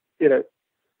really,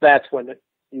 that's when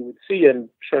you would see him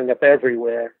showing up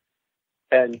everywhere,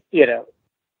 and he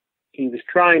was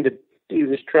trying to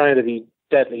be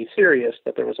deadly serious,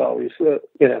 but there was always some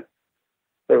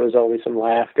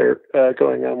laughter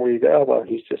going on where you go, oh, well,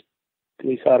 he's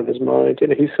out of his mind,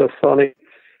 he's so funny,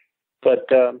 but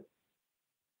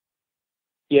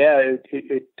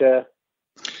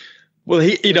well,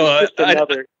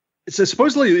 so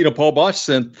supposedly, Paul Bosch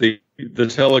sent the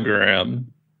telegram.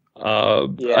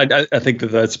 I think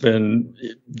that's been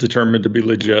determined to be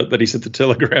legit, that he sent the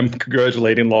telegram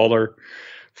congratulating Lawler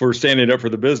for standing up for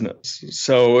the business.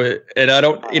 So, and I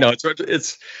don't,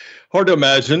 it's hard to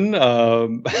imagine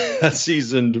a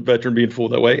seasoned veteran being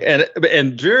fooled that way. And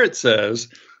Jarrett says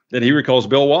that he recalls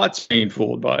Bill Watts being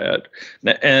fooled by it.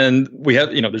 And we have,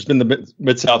 there's been the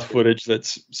Mid-South footage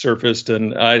that's surfaced,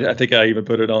 and I think I even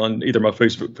put it on either my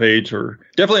Facebook page or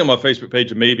definitely on my Facebook page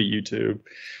and maybe YouTube,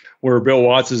 where Bill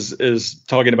Watts is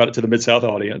talking about it to the Mid-South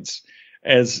audience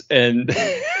and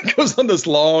goes on this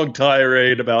long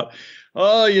tirade about,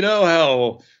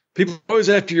 how people are always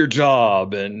after your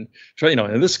job, and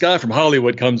and this guy from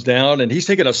Hollywood comes down and he's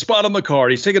taking a spot on the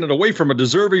card. He's taking it away from a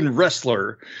deserving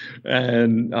wrestler,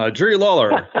 and Jerry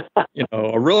Lawler,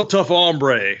 a real tough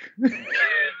hombre,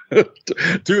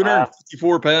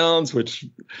 254 pounds, which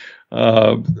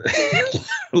Lawler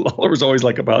was always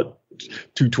like about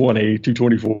 220,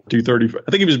 224, 230. I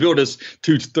think he was billed as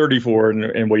 234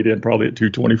 and weighed in probably at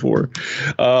 224.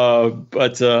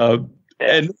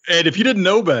 And if you didn't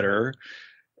know better,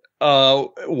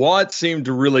 Watt seemed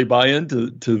to really buy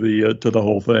into the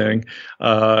whole thing.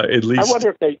 At least I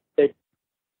wonder if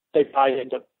they buy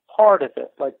into part of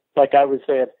it. Like I was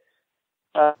saying,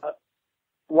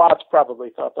 Watts probably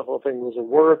thought the whole thing was a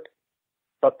work,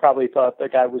 but probably thought the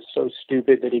guy was so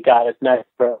stupid that he got his neck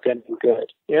broken and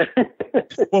good. Yeah.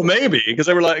 Well, maybe because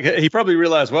they were like, he probably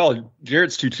realized, well,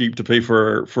 Jarrett's too cheap to pay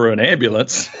for an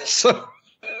ambulance, so.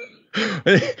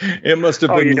 It must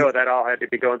have been. That all had to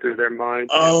be going through their mind.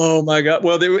 Oh my God!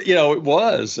 Well, it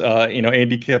was.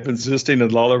 Andy kept insisting,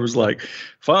 and Lawler was like,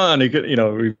 "Fine." He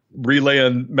could,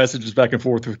 relaying messages back and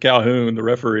forth with Calhoun, the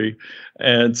referee,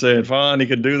 and saying, "Fine, he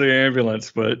can do the ambulance,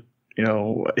 but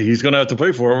he's going to have to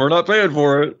pay for it. We're not paying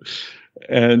for it."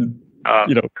 And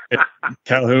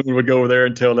Calhoun would go over there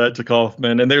and tell that to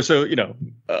Kaufman, and they're so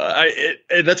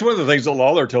and that's one of the things that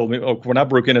Lawler told me when I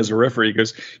broke in as a referee. He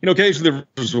goes, occasionally the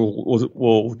referees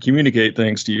will communicate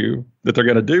things to you that they're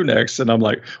going to do next, and I'm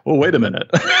like, well, wait a minute.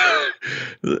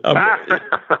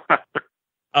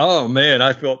 Oh man,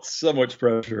 I felt so much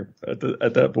pressure at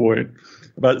that point.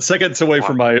 About seconds away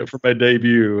from my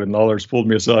debut, and Lawler's pulled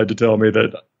me aside to tell me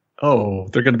that, oh,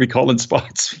 they're going to be calling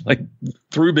spots like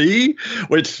through me,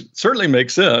 which certainly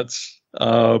makes sense.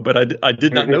 But I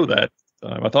did not know that.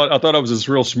 I thought I was this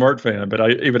real smart fan, but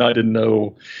I didn't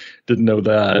know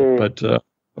that. But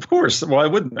of course, why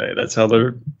wouldn't they? That's how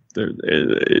they're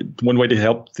one way to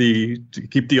help to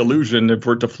keep the illusion and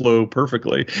for it to flow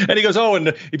perfectly. And he goes, oh, and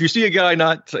if you see a guy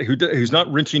who's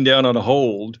not wrenching down on a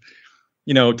hold,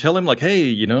 tell him like, hey,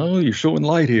 you're showing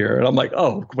light here. And I'm like,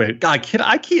 oh, wait, I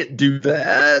can't do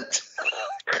that.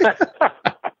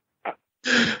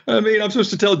 I mean, I'm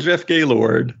supposed to tell Jeff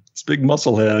Gaylord, this big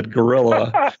musclehead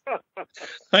gorilla,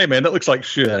 hey man, that looks like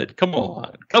shit. Come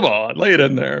on, lay it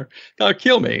in there. Gotta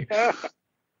kill me.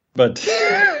 But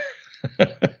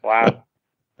wow.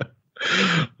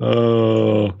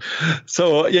 Oh,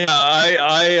 so yeah,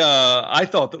 I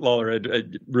thought that Lawler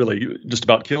had really just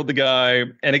about killed the guy.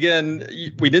 And again,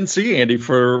 we didn't see Andy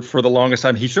for the longest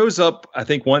time. He shows up, I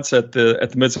think, once at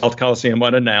the Mid-South Coliseum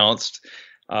unannounced,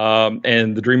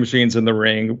 and the Dream Machine's in the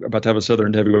ring, about to have a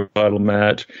Southern Heavyweight title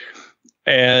match,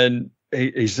 and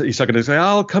he's not going to say,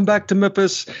 "I'll come back to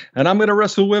Memphis and I'm going to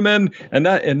wrestle women, and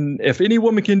if any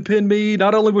woman can pin me,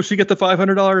 not only will she get the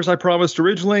 $500 I promised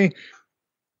originally,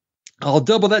 I'll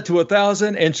double that to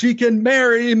 1,000, and she can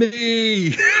marry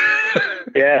me."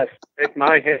 Yes, take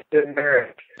my hand in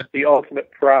marriage, the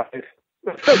ultimate prize.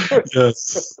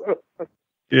 Yes.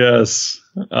 Yes.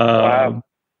 Wow.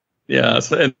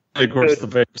 Yes, and of course the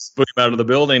fans put him out of the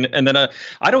building, and then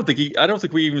I don't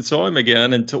think we even saw him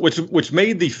again until which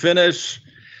made the finish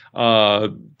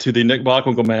to the Nick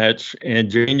Bockwinkel match in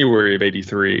January of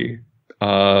 '83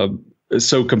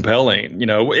 so compelling. You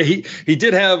know, he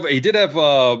did have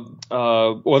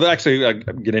well, actually,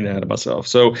 I'm getting ahead of myself.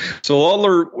 So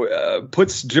Lawler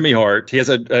puts Jimmy Hart. He has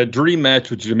a dream match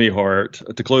with Jimmy Hart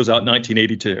to close out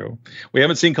 1982. We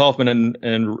haven't seen Kaufman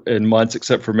in months,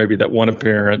 except for maybe that one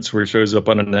appearance where he shows up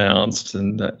unannounced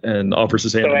and offers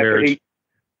his hand in marriage.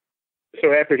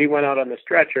 So after he went out on the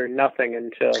stretcher, nothing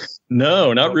until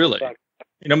no, not really.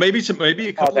 You know, maybe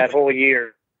a couple that whole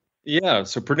year. Yeah,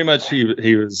 so pretty much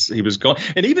he was gone,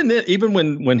 and even then,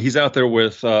 when he's out there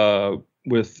with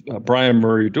Brian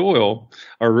Murray Doyle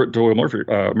or Doyle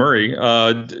Murray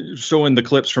showing the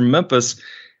clips from Memphis,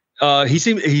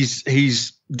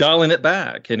 he's dialing it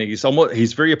back, and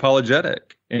he's very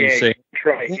apologetic. And he's saying,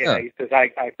 right. Yeah, he says I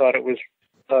thought it was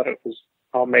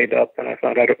all made up, and I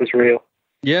found out it was real.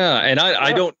 Yeah, and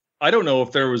I don't know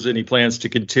if there was any plans to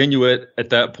continue it at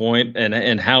that point,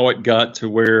 and how it got to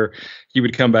where he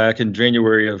would come back in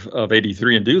January of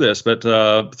 '83 and do this. But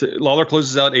Lawler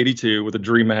closes out '82 with a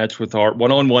dream match with Hart,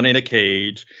 1-on-1 in a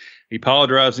cage. He pile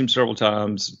drives him several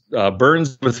times,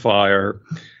 burns with fire,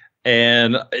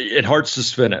 and Hart's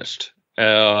just finished.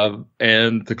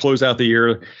 And to close out the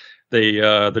year, they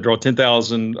draw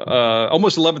 10,000,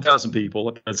 almost 11,000 people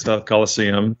at the Mid-South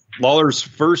Coliseum. Lawler's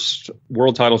first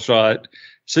world title shot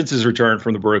since his return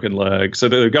from the broken leg. So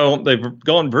they've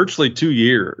gone virtually 2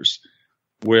 years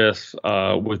with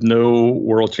no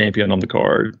world champion on the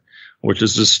card, which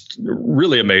is just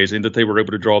really amazing that they were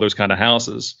able to draw those kind of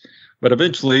houses. But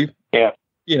eventually,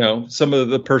 you know, some of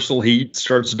the personal heat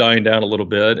starts dying down a little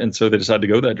bit, and so they decide to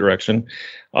go that direction.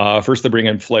 First, they bring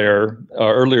in Flair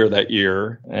earlier that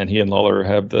year, and he and Lawler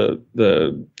have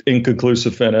the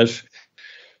inconclusive finish,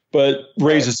 but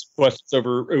raises questions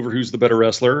over who's the better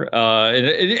wrestler.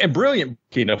 And brilliant,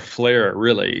 you know, Flair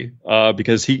really,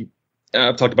 because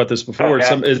I've talked about this before.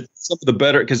 Some of the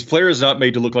better, because Flair is not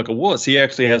made to look like a wuss. He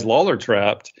actually has Lawler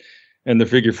trapped in the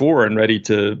figure four and ready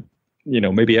to, you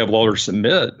know, maybe have Lawler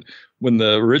submit when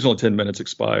the original 10 minutes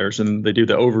expires, and they do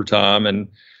the overtime, and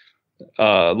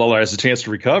Lawler has a chance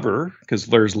to recover because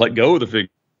Flair's let go of the figure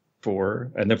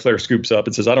four, and then Flair scoops up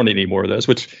and says, "I don't need any more of this,"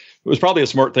 which was probably a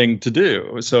smart thing to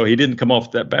do. So he didn't come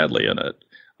off that badly in it.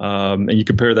 And you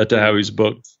compare that to how he's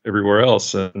booked everywhere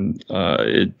else, and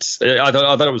I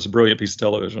thought it was a brilliant piece of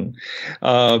television.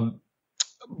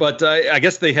 But I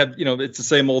guess they have, you know, it's the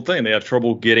same old thing. They have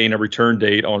trouble getting a return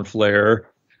date on Flair,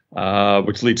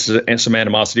 which leads to some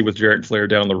animosity with Jarrett and Flair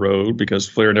down the road because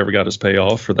Flair never got his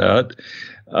payoff for that.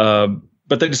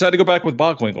 But they decided to go back with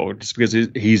Bockwinkel just because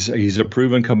he's a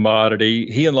proven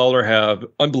commodity. He and Lawler have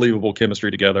unbelievable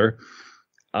chemistry together.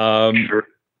 Sure.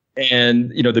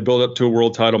 And, you know, they build up to a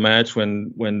world title match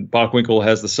when Bockwinkel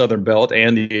has the Southern belt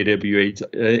and the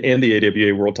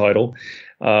AWA world title.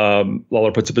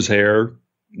 Lawler puts up his hair,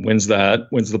 wins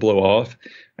the blow off,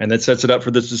 and then sets it up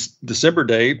for this December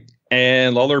date.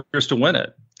 And Lawler appears to win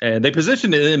it. And they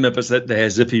position it in Memphis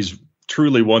as if he's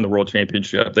truly won the world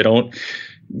championship. They don't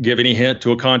give any hint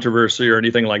to a controversy or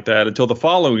anything like that until the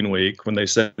following week when they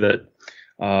say that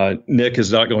Nick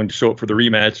is not going to show up for the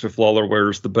rematch if Lawler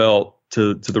wears the belt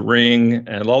to the ring.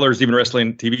 And Lawler's even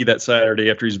wrestling TV that Saturday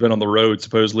after he's been on the road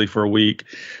supposedly for a week.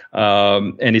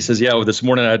 And he says, well, this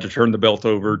morning I had to turn the belt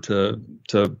over to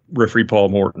referee Paul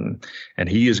Morton, and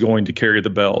he is going to carry the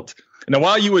belt. Now,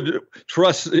 while you would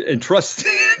trust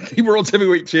the World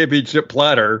Heavyweight Championship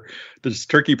platter, this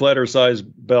turkey platter sized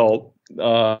belt,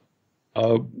 with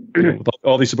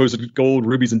all these supposed gold,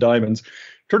 rubies, and diamonds,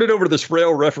 turn it over to this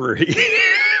frail referee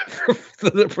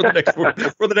for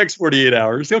the next 48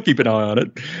 hours. He'll keep an eye on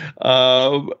it.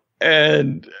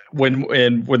 And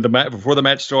when before the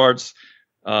match starts,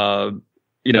 you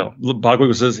know,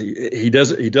 Bockwinkel says he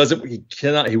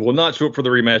will not show up for the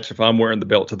rematch if I'm wearing the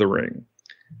belt to the ring.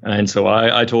 And so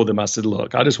I told him, I said,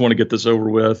 look, I just want to get this over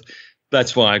with.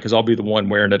 That's fine, because I'll be the one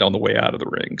wearing it on the way out of the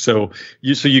ring. So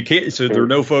you can't. So there are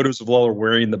no photos of Lawler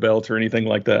wearing the belt or anything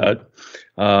like that,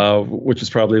 which is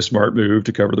probably a smart move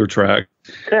to cover their track.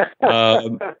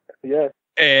 Yeah.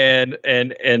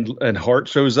 And Hart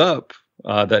shows up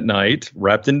that night,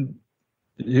 wrapped in.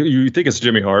 You think it's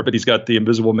Jimmy Hart, but he's got the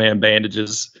Invisible Man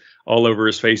bandages all over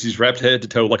his face. He's wrapped head to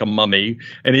toe like a mummy,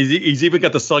 and he's even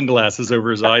got the sunglasses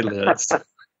over his eyelids,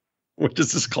 which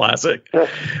is just classic.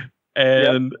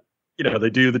 And they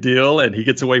do the deal, and he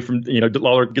gets away from,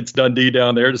 Lawler gets Dundee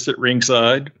down there to sit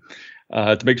ringside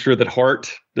to make sure that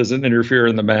Hart doesn't interfere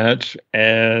in the match.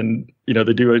 And,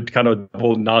 they do a kind of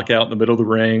whole knockout in the middle of the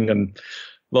ring, and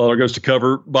Lawler goes to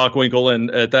cover Bockwinkel. And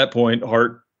at that point,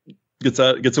 Hart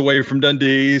gets away from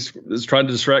Dundee, is trying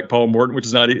to distract Paul Morton, which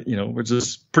is not, which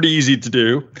is pretty easy to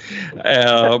do.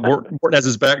 Morton has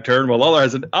his back turned while Lawler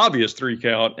has an obvious 3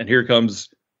 count. And here comes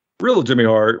real Jimmy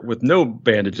Hart with no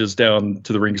bandages down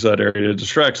to the ringside area,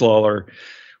 distracts Lawler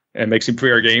and makes him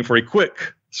fair game for a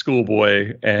quick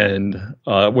schoolboy and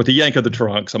with a yank of the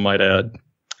trunks, I might add.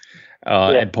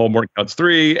 And Paul Morton counts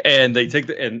 3, and they take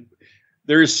and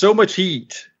there is so much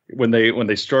heat when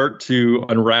they start to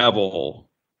unravel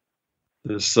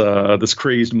this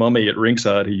crazed mummy at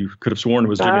ringside who you could have sworn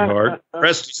was Jimmy Hart,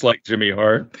 dressed just like Jimmy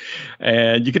Hart.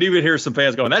 And you could even hear some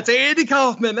fans going, "That's Andy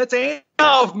Kaufman! That's Andy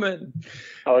Kaufman!"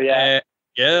 Oh yeah.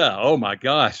 Yeah. Oh my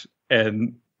gosh.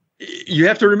 And you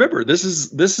have to remember, this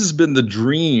has been the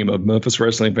dream of Memphis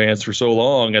wrestling fans for so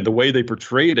long, and the way they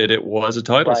portrayed it was a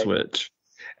title switch.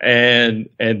 And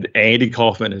Andy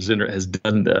Kaufman has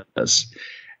done this,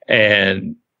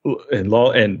 and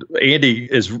Andy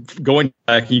is going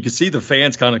back. You can see the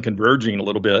fans kind of converging a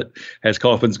little bit as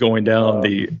Kaufman's going down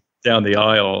the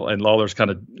aisle, and Lawler's kind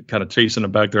of chasing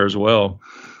him back there as well,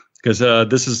 because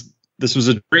this was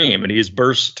a dream, and he's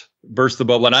burst the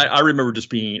bubble. And I remember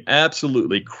just being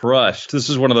absolutely crushed. This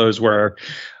is one of those where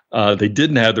they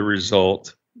didn't have the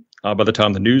result by the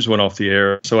time the news went off the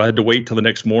air, so I had to wait till the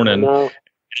next morning.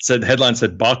 The headline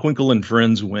said Bockwinkel and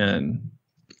friends win,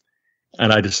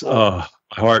 and I just my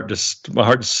heart just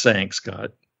sank,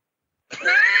 Scott.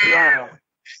 Wow.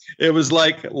 It was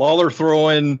like Lawler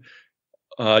throwing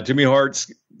Jimmy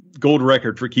Hart's gold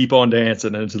record for Keep On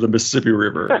Dancing into the Mississippi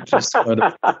River. It just kind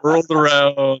of whirled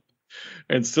around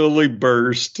and slowly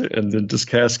burst, and then just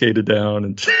cascaded down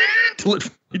until it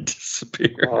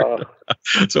disappeared.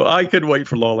 So I couldn't wait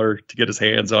for Lawler to get his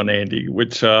hands on Andy,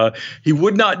 which he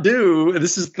would not do.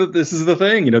 This is the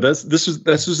thing,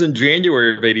 this was in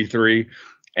January of '83,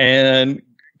 and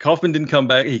Kaufman didn't come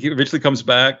back. He eventually comes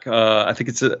back. I think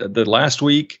it's the last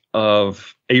week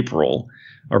of April,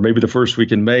 or maybe the first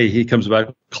week in May. He comes back,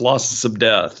 Colossus of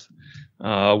Death,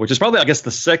 which is probably, I guess,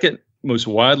 the second most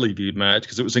widely viewed match,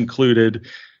 because it was included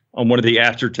on one of the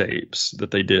after tapes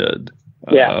that they did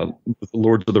with the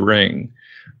Lords of the Ring.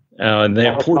 And they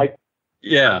have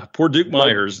poor Duke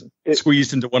Myers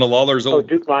squeezed into one of Lawler's old.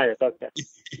 Duke Myers, okay.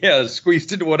 Yeah,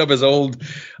 squeezed into one of his old,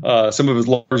 some of his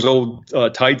Lawler's old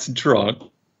tights and trunks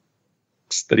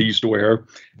that he used to wear,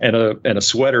 and a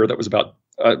sweater that was about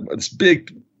this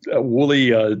big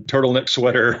woolly turtleneck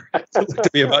sweater to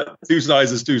be about 2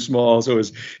 sizes too small. So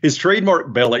his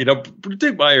trademark belly.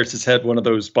 Duke Myers has had one of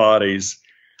those bodies.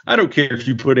 I don't care if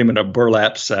you put him in a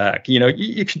burlap sack.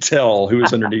 You can tell who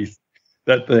was underneath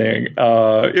that thing.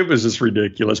 It was just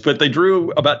ridiculous. But they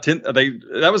drew about 10.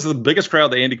 That was the biggest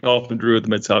crowd that Andy Kaufman drew at the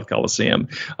Mid-South Coliseum.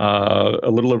 A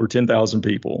little over 10,000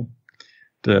 people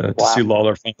to see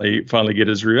Lawler finally get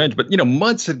his revenge. But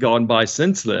months had gone by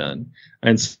since then,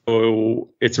 and so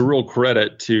it's a real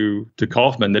credit to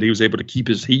Kaufman that he was able to keep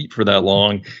his heat for that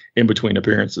long in between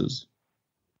appearances.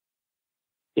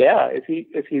 Yeah, if he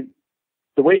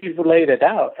the way you've laid it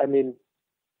out, I mean,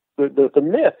 the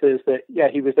myth is that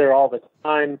he was there all the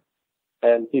time,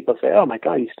 and people say, "Oh my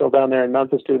God, he's still down there in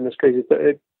Memphis doing this crazy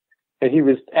thing," and he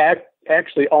was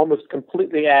actually almost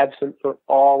completely absent for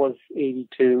all of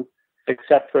 '82.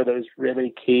 Except for those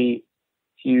really key,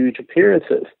 huge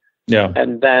appearances. Yeah.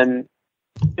 And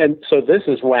so this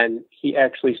is when he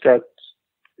actually starts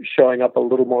showing up a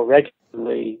little more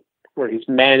regularly, where he's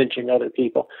managing other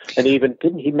people. And even,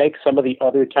 didn't he make some of the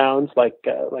other towns like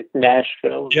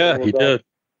Nashville? Yeah, he did.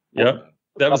 Yeah.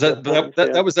 That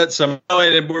was that summer.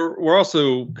 And we're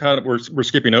also we're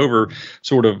skipping over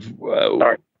sort of,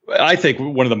 I think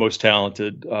one of the most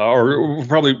talented, or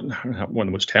probably not one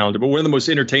of the most talented, but one of the most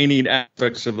entertaining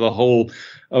aspects of the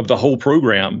whole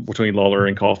program between Lawler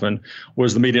and Kaufman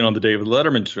was the meeting on the David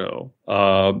Letterman show.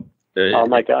 Oh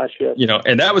my gosh! Yes.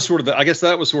 And that was sort of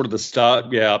the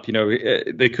stopgap.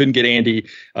 They couldn't get Andy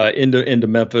into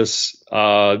Memphis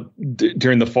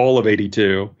during the fall of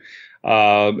 '82.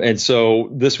 And so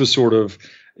this was sort of,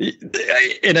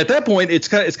 and at that point, it's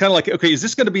kind of like, okay, is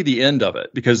this going to be the end of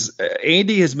it? Because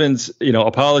Andy has been,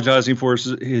 apologizing for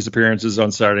his appearances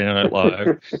on Saturday Night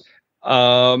Live,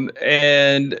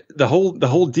 and the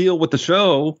whole deal with the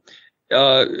show.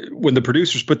 When the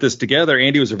producers put this together,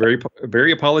 Andy was very,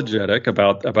 very apologetic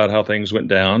about how things went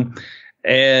down,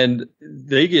 and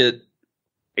they get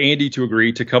Andy to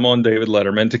agree to come on David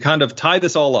Letterman to kind of tie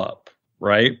this all up,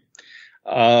 right?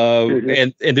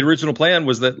 And the original plan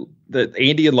was that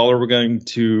Andy and Lawler were going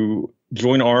to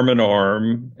join arm in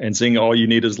arm and sing "All You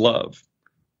Need Is Love."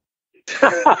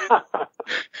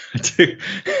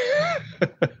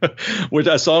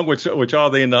 Which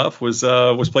oddly enough was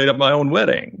played at my own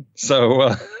wedding.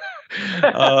 So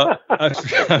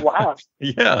wow.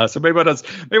 Yeah. So maybe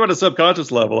on a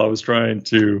subconscious level, I was trying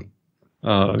to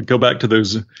go back to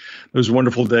those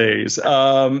wonderful days,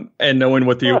 and knowing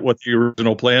what the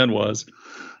original plan was.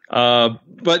 But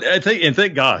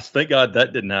thank God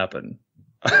that didn't happen.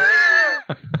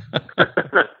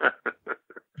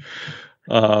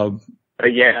 The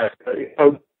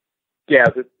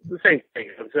same thing.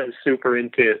 I was super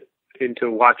into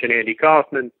watching Andy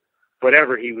Kaufman,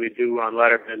 whatever he would do on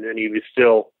Letterman, and he was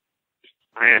still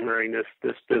hammering this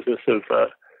business of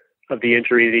the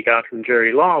injury that he got from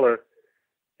Jerry Lawler.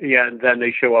 Yeah, and then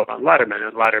they show up on Letterman,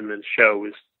 and Letterman's show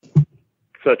was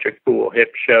such a cool,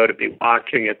 hip show to be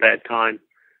watching at that time.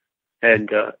 And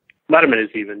Letterman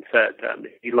has even said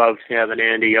he loves having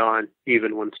Andy on,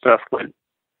 even when stuff went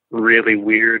really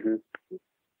weird and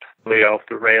totally off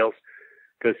the rails,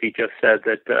 because he just said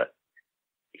that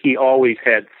he always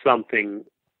had something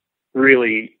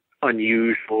really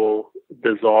unusual,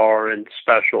 bizarre, and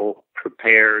special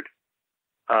prepared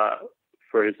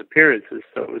for his appearances.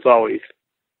 So it was always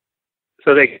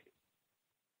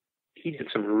he did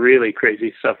some really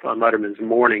crazy stuff on Letterman's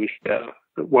morning show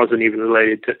that wasn't even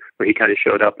related to where he kind of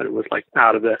showed up and it was like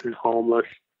out of it and homeless.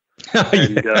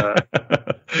 And,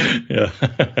 yeah.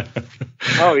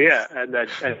 Oh yeah, and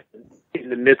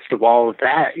in the midst of all of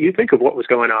that, you think of what was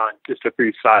going on. Just a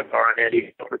brief sidebar on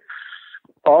Andy.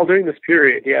 All during this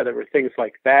period, there were things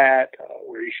like that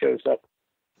where he shows up.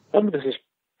 Some of this is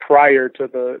prior to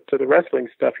the wrestling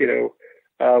stuff,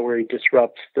 where he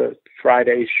disrupts the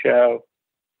Friday's show,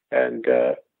 and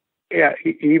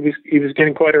he was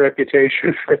getting quite a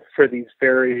reputation for these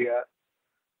very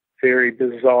very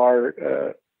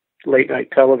bizarre late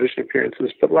night television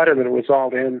appearances. But Letterman was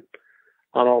all in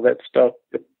on all that stuff.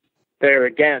 But there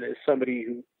again is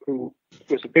somebody who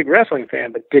was a big wrestling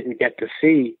fan but didn't get to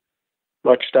see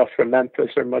much stuff from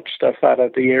Memphis or much stuff out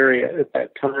of the area at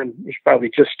that time. He was probably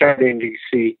just starting to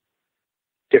see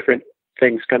different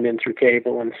things come in through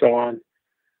cable and so on.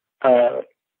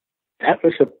 That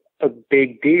was a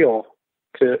big deal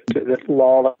to that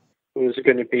Lawler was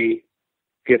going to be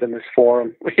given this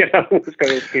forum, was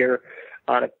going to appear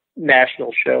on a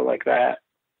national show like that.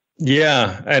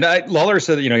 Yeah, and Lawler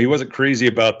said that, he wasn't crazy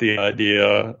about the idea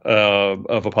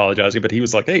of apologizing, but he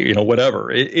was like, hey, whatever,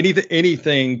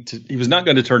 anything. He was not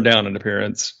going to turn down an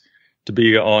appearance to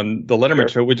be on the Letterman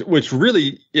show, which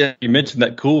really, you mentioned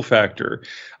that cool factor.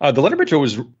 The Letterman show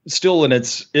was still in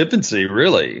its infancy,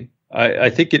 really. I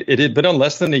think it had been on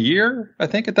less than a year, I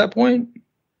think, at that point.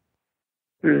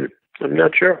 I'm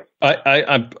not sure.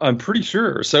 I'm pretty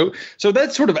sure. So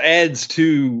that sort of adds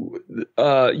to,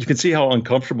 you can see how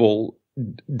uncomfortable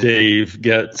Dave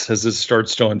gets as this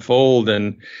starts to unfold.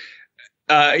 And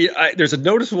there's a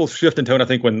noticeable shift in tone, I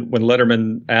think, when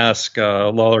Letterman asked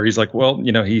Lawler, he's like, well,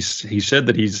 he said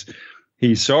that he's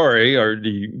sorry, or do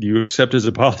you accept his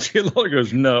apology? And Lawler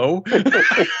goes, no.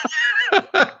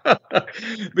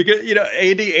 Because,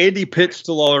 Andy pitched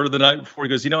to Lawler the night before. He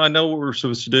goes, I know what we're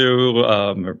supposed to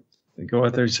do. Go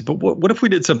out there. He said, but what if we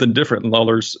did something different? And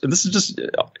Lawler's, and this is just,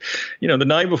 the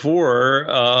night before,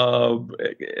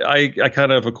 I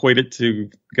kind of equate it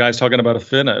to guys talking about a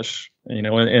finish,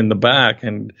 in the back,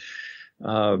 and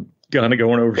kind of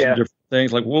going over some different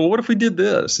things. Like, well, what if we did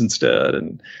this instead?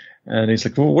 And he's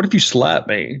like, well, what if you slap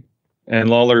me? And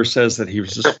Lawler says that he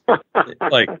was just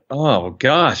like, oh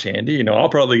gosh, Andy, I'll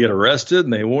probably get arrested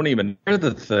and they won't even hear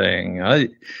the thing. I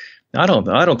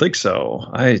don't think so.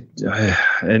 But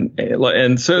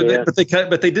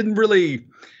they didn't really,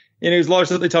 Lawler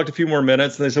said they talked a few more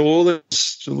minutes and they said, well,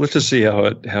 let's just see how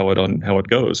it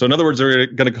goes. So in other words, they're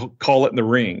going to call it in the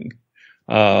ring,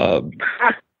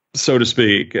 so to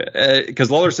speak,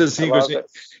 because Lawler says he goes,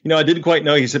 I didn't quite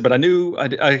know. He said, but I knew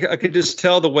I could just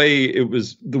tell the way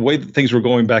that things were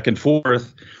going back and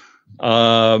forth,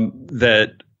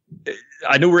 that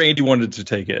I knew where Andy wanted to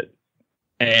take it.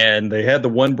 And they had the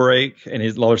one break, and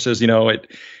Lawler says,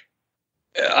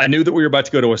 I knew that we were about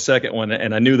to go to a second one,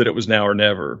 and I knew that it was now or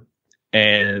never.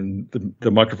 And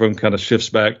the microphone kind of shifts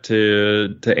back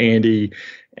to Andy,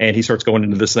 and he starts going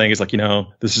into this thing. He's like,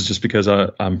 this is just because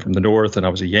I'm from the North and I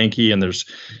was a Yankee, and there's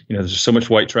so much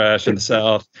white trash in the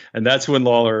South. And that's when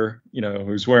Lawler,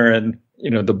 who's wearing,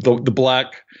 the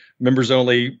black members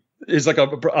only, is like a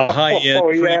high end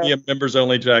premium members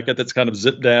only jacket that's kind of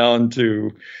zipped down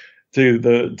to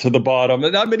the bottom.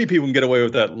 And not many people can get away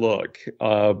with that look,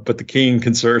 but the King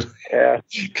can certainly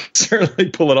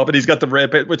pull it up. And he's got the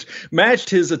red pants, which matched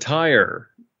his attire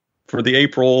for the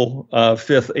April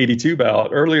 5th 82 bout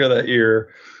earlier that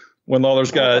year, when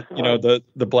Lawler's got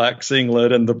the black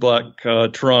singlet and the black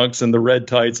trunks and the red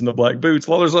tights and the black boots.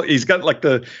 He's got like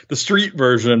the street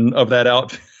version of that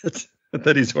outfit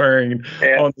that he's wearing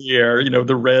on the air.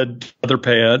 The red leather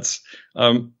pants.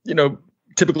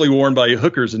 Typically worn by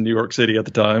hookers in New York City at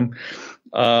the time,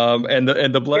 and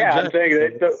the black jacket. I'm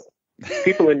saying that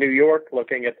people in New York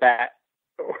looking at that,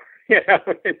 in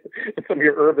some of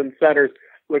your urban centers,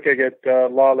 looking at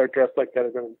Lawler dressed like that,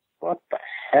 and going, "What the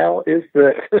hell is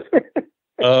this?"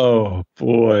 Oh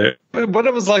boy! But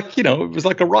it was like it was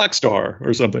like a rock star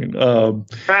or something. But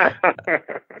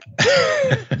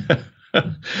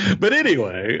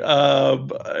anyway,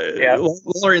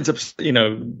 Lawler ends up,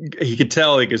 he could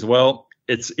tell. He goes, well.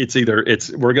 It's either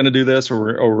we're going to do this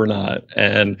or we're not.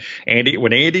 And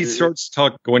when Andy starts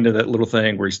going to that little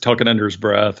thing where he's talking under his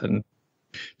breath and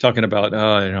talking about,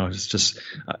 it's just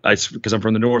because I'm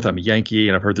from the North, I'm a Yankee,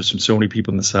 and I've heard this from so many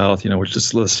people in the South, which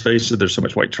just, let's face it, there's so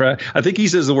much white trash. I think he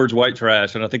says the words white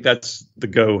trash, and I think that's the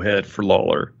go ahead for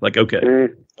Lawler. Like, okay.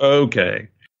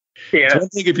 Yeah. So I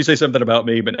think if you say something about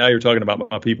me, but now you're talking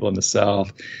about my people in the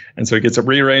South. And so he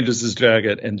rearranges his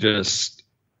jacket and just,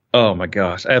 oh my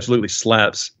gosh, absolutely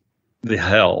slaps the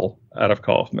hell out of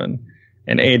Kaufman.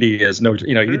 And Andy has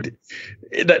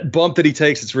that bump that he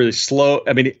takes, it's really slow.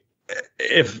 I mean,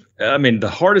 the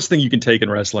hardest thing you can take in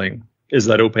wrestling is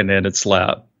that open-ended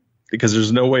slap, because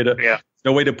there's no way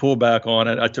to pull back on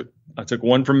it. I took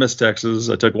one from Miss Texas.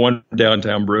 I took one from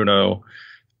downtown Bruno.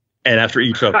 And after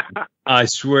each of them, I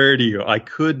swear to you, I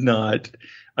couldn't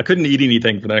eat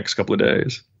anything for the next couple of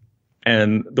days.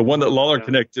 And the one that Lawler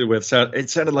connected with, it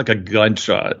sounded like a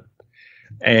gunshot.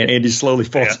 And Andy slowly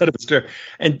falls out of his chair.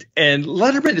 And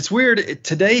Letterman, it's weird.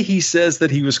 Today he says that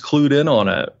he was clued in on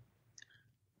it.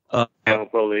 I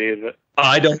don't believe it.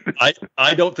 I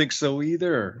don't think so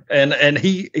either. And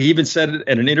he even said it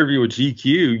in an interview with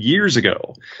GQ years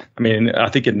ago. I mean, I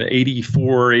think in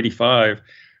 84, 85,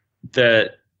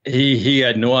 that he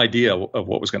had no idea of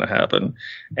what was going to happen.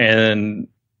 And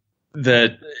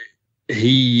that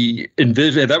he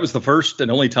envisioned, that was the first and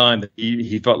only time that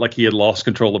he felt like he had lost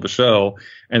control of a show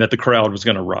and that the crowd was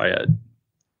going to riot.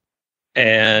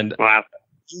 And wow.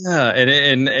 Yeah.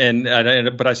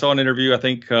 But I saw an interview, I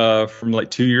think, from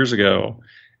like 2 years ago,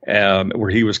 where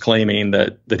he was claiming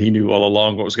that he knew all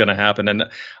along what was going to happen. And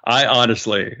I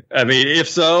honestly, if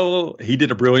so, he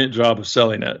did a brilliant job of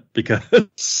selling it,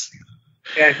 because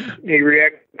yeah, he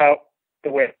reacted about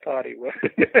the way I thought he would.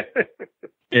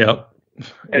 Yeah.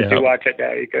 As you watch it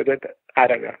now, you go, I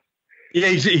don't know. Yeah,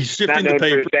 he's shifting the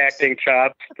papers. For his acting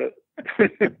chops, but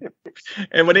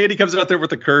and when Andy comes out there with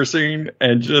the cursing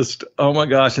and just, oh my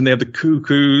gosh, and they have the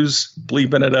cuckoos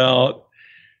bleeping it out.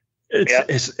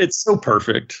 It's so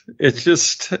perfect. It's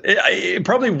just, it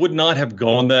probably would not have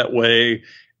gone that way,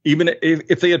 even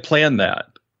if they had planned that.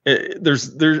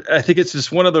 I think it's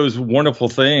just one of those wonderful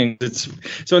things. It's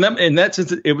so in that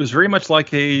sense, it was very much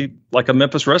like a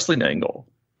Memphis wrestling angle.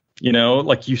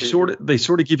 Like they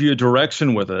sort of give you a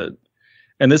direction with it.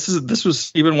 And this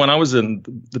was even when I was in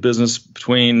the business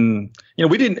between,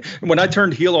 when I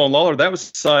turned heel on Lawler, that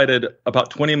was decided about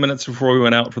 20 minutes before we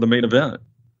went out for the main event.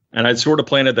 And I'd sort of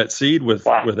planted that seed with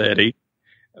Eddie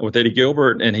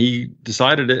Gilbert, and he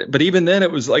decided it. But even then, it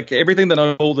was like everything that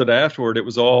unfolded afterward, it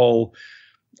was all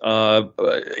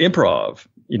improv,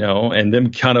 and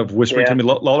them kind of whispering to me,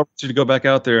 Lawler wants you to go back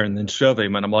out there and then shove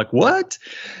him. And I'm like, what?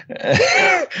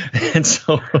 And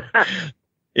so,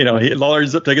 Lawler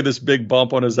ends up taking this big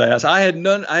bump on his ass. I had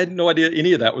no idea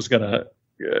any of that was gonna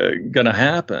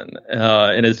happen.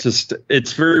 And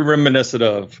it's very reminiscent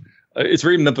of, it's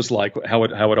very Memphis-like how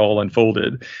it all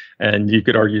unfolded. And you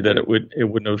could argue that it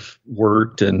wouldn't have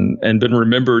worked and been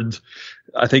remembered.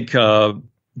 I think,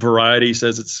 Variety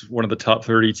says it's one of the top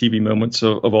 30 TV moments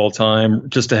of all time,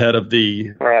 just ahead of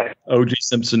the O.J.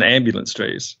 Simpson ambulance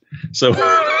chase. So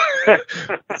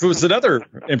it was another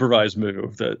improvised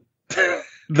move that.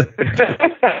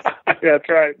 That's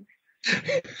right.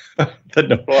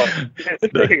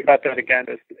 Thinking about that again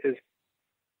is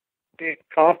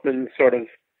Kaufman sort of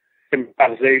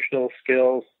improvisational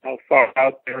skills, how far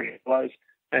out there he was,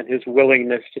 and his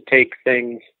willingness to take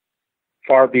things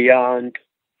far beyond.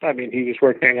 I mean, he was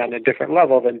working on a different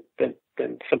level than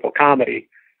simple comedy.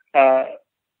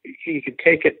 He could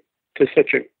take it to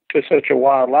such a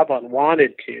wild level and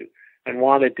wanted to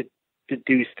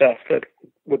do stuff that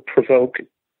would provoke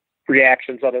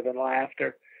reactions other than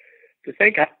laughter. To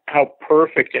think how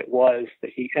perfect it was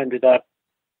that he ended up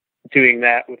doing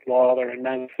that with Lawler in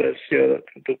Memphis, the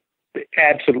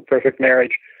absolute perfect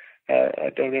marriage.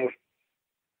 I don't know.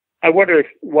 I wonder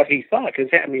what he thought,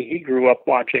 because I mean, he grew up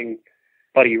watching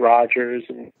Buddy Rogers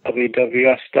and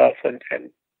WWF stuff, and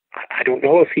I don't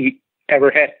know if he ever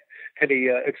had any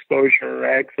exposure or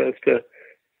access to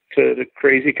the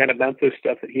crazy kind of Memphis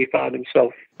stuff that he found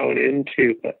himself thrown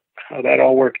into. But how that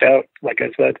all worked out, like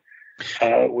I said,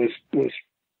 was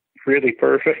really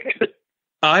perfect.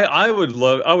 I would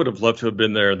have loved to have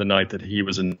been there the night that he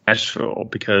was in Nashville,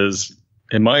 because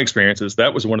in my experiences,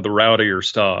 that was one of the rowdier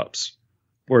stops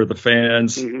where the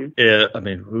fans, I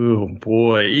mean, oh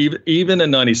boy, even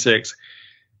in 96,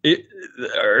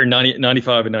 or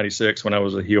 95 and 96, when I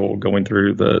was a heel going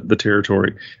through the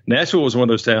territory, Nashville was one of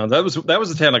those towns. That was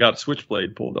the town I got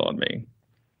Switchblade pulled on me,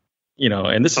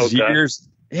 and this is years.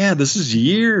 Yeah, this is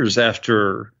years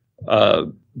after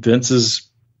Vince's,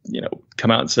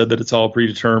 come out and said that it's all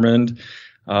predetermined.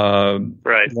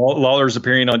 Right. Lawler's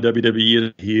appearing on WWE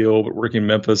as a heel, but working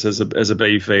Memphis as a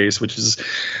bay face, which is,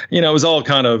 it was all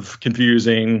kind of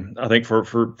confusing, I think,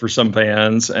 for some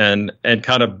fans, and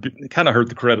kind of hurt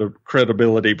the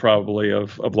credibility probably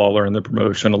of Lawler and the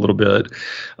promotion a little bit.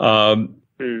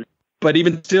 But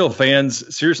even still,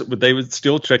 fans, seriously, but they would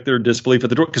still check their disbelief at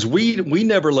the door, because we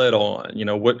never let on.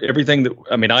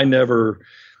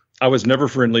 I was never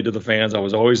friendly to the fans. I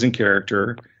was always in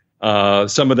character.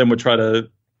 Some of them would try to,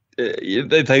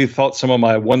 they thought some of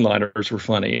my one-liners were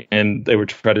funny, and they would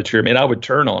try to cheer me, and I would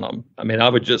turn on them. I mean, I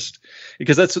would just,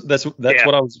 because that's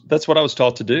what I was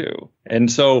taught to do.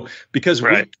 And so, because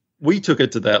we took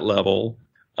it to that level,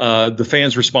 the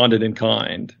fans responded in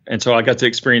kind. And so I got to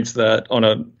experience that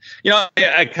on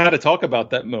I kind of talk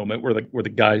about that moment where the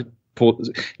guy pulled,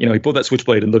 he pulled that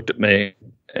switchblade and looked at me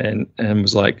and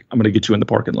was like, "I'm going to get you in the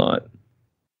parking lot."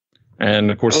 And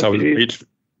of course I was reached.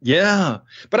 Yeah.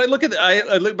 But I look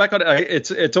back on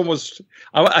it. It's almost,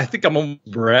 I think I'm almost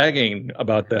bragging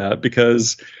about that,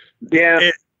 because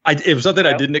it was something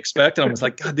I didn't expect. And I was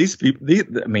like, God, these people,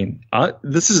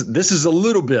 this is a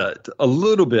little bit.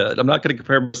 I'm not going to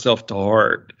compare myself to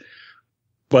Hart,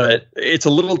 but it's a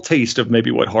little taste of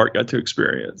maybe what Hart got to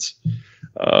experience.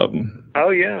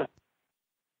 Yeah.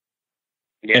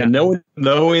 And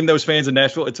knowing those fans in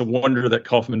Nashville, it's a wonder that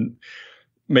Kaufman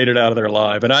made it out of there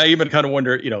alive. And I even kind of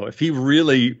wonder, if he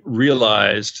really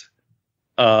realized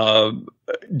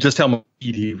just how much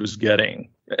heat he was getting.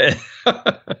 And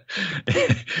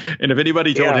if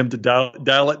anybody told him to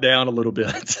dial it down a little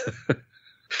bit.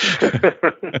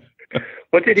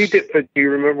 What did he do? Do you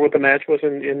remember what the match was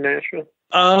in Nashville?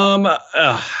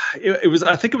 It was,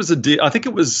 I think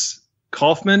it was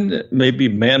Kaufman, maybe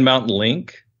Man Mountain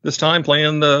Link this time,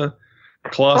 playing the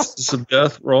Colossus of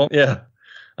Death role. Yeah.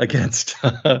 Against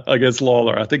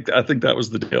Lawler. I think that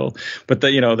was the deal. But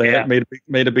they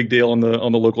made a big deal on the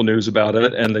local news about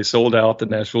it, and they sold out the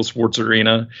Nashville Sports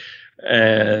Arena.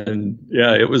 And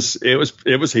it was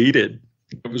heated.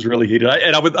 It was really heated.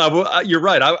 You're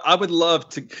right. I would love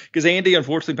to, because Andy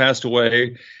unfortunately passed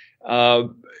away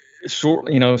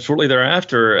shortly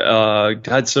thereafter.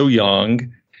 Died so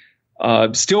young.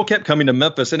 Still kept coming to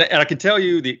Memphis, and I can tell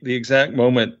you the exact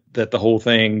moment that the whole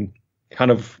thing kind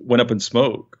of went up in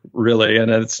smoke, really, and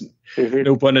it's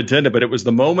no pun intended, but it was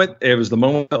the moment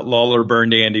that Lawler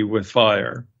burned Andy with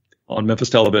fire on Memphis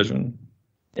television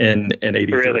in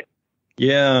 83. Really?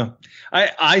 Yeah.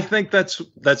 I think that's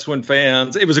when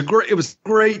fans, it was a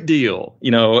great deal,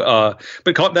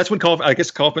 but that's when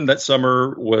Kaufman that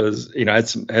summer was, had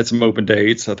some open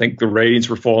dates. I think the ratings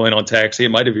were falling on Taxi. It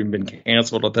might have even been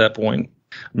canceled at that point.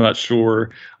 I'm not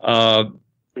sure.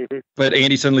 But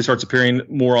Andy suddenly starts appearing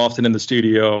more often in the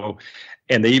studio,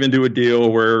 and they even do a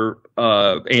deal where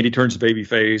Andy turns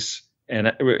babyface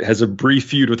and has a brief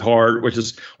feud with Hart, which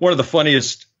is one of the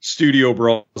funniest studio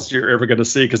brawls you're ever going to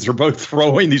see, because they're both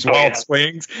throwing these wild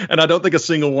swings, and I don't think a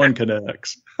single one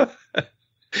connects.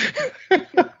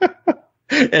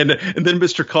 And then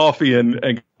Mr. Coffee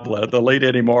and the late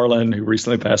Eddie Marlin, who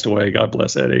recently passed away, God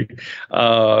bless Eddie.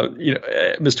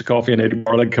 Mr. Coffee and Eddie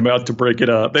Marlin come out to break it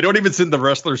up. They don't even send the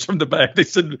wrestlers from the back; they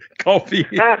send Coffee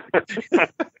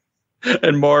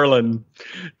and Marlin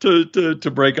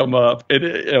to break them up. And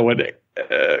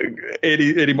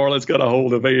Eddie Marlin's got a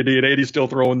hold of Andy, and Andy's still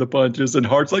throwing the punches, and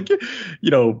Hart's like,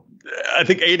 I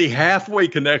think Andy halfway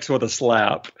connects with a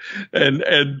slap, and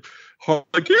Hart's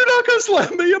like, you're not gonna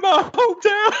slap me in my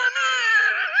hometown.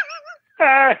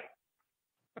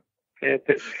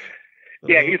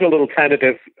 Yeah, he's a little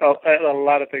tentative. A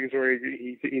lot of things where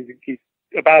he's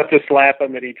about to slap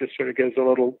him, and he just sort of goes a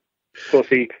little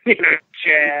pussy.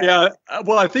 Yeah,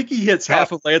 well, I think he hits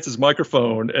half of Lance's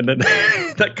microphone, and then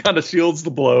that kind of shields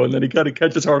the blow, and then he kind of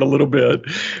catches Hart a little bit,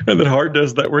 and then Hart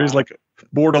does that where he's like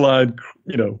borderline,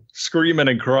 screaming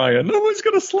and crying, no one's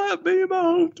going to slap me in my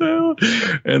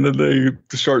hometown, and then they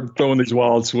start throwing these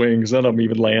wild swings. None of them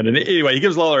even land. And anyway, he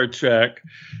gives Lawler a check.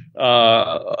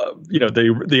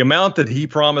 The amount that he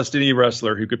promised any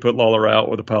wrestler who could put Lawler out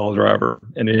with a pile driver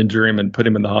and injure him and put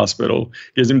him in the hospital,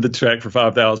 gives him the check for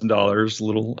 $5,000, a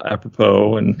little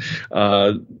apropos, and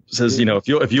says,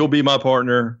 if you'll be my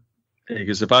partner,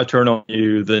 because if I turn on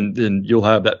you, then you'll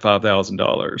have that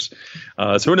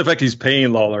 $5,000. So in effect, he's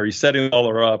paying Lawler. He's setting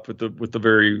Lawler up with the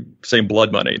very same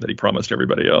blood money that he promised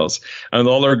everybody else. And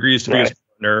Lawler agrees to be his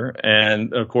partner,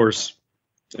 and of course,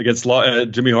 against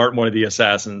Jimmy Hart, one of the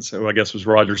assassins, who I guess was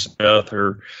Roger Smith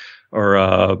or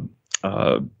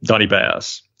Donnie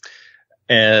Bass.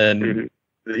 And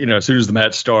as soon as the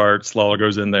match starts, Lawler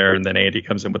goes in there, and then Andy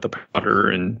comes in with the powder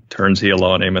and turns heel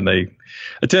on him, and they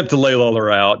attempt to lay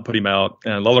Lawler out, put him out.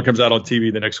 And Lawler comes out on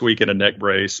TV the next week in a neck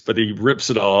brace, but he rips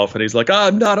it off, and he's like,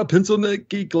 I'm not a pencil neck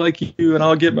geek like you, and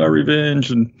I'll get my revenge,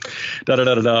 and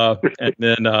da-da-da-da-da. And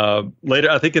then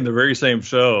later, I think in the very same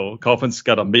show, Kaufman's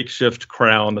got a makeshift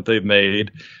crown that they've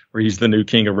made where he's the new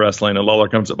king of wrestling, and Lawler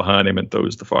comes up behind him and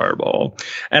throws the fireball.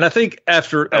 And I think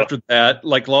after that,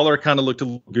 like, Lawler kind of looked a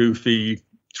little goofy,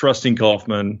 trusting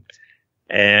Kaufman.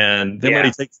 And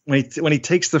then when he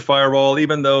takes the fireball,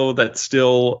 even though that's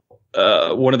still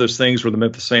one of those things where the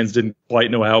Memphis fans didn't quite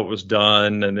know how it was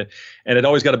done, and it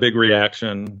always got a big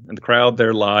reaction, and the crowd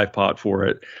there live pot for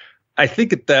it. I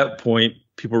think at that point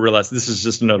people realized this is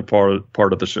just another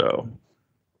part of the show.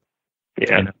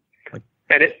 Yeah,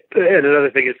 and another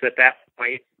thing is at that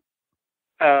point,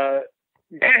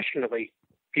 nationally,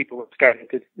 people have started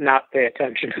to not pay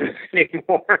attention to this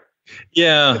anymore.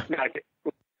 Yeah.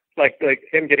 Like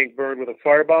him getting burned with a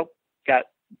fireball got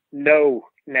no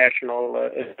national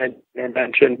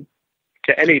attention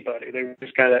to anybody. They were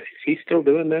just kind of, is he still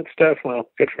doing that stuff? Well,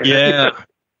 good for him.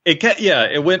 Yeah.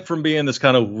 It went from being this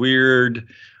kind of weird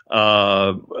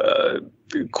Hollywood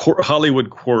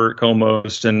quirk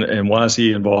almost, and why is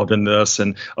he involved in this?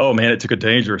 And oh man, it took a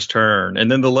dangerous turn.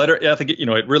 And then I think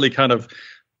it really kind of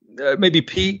maybe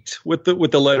peaked with the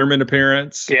Letterman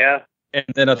appearance. Yeah. And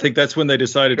then I think that's when they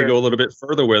decided to go a little bit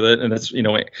further with it. And that's,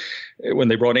 when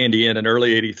they brought Andy in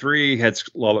early '83, had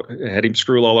him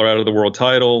screw Lawler out of the world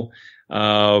title.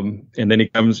 And then he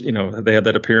comes, they had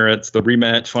that appearance, the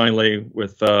rematch finally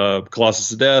with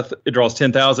Colossus of Death. It draws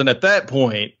 10,000. At that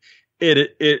point,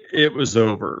 it was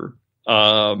over.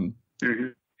 But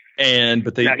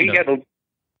they, now he had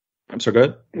I'm sorry, go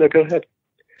ahead. No, go ahead.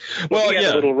 Well, he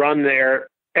had a little run there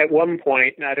at one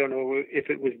point, and I don't know if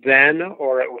it was then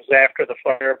or it was after the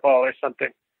fireball or something,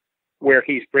 where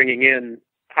he's bringing in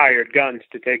hired guns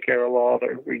to take care of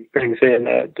Lawler. He brings in,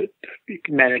 he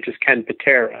manages Ken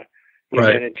Patera. He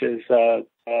manages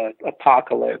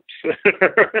Apocalypse.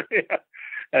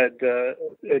 And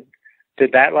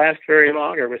did that last very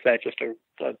long, or was that just a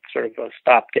sort of a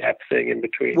stopgap thing in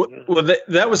between? Well,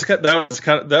 that was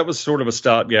sort of a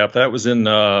stopgap. That was in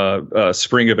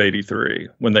spring of '83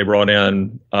 when they brought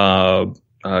in Patera,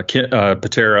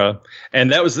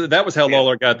 and that was how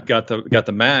Lawler got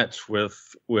the match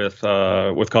with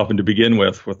Kaufman to begin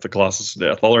with the Colossus of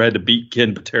Death. Lawler had to beat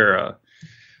Ken Patera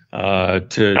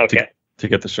to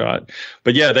get the shot.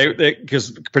 But yeah, they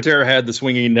because Patera had the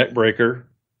swinging neck breaker.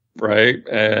 Right.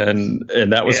 And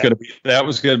that was going to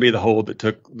be the hold that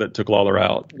took Lawler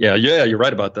out. Yeah. You're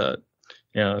right about that.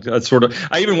 Yeah. That's sort of,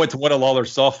 I even went to one of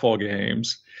Lawler's softball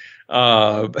games.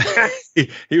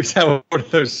 He was having one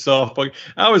of those softball.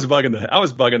 I was bugging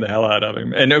the hell out of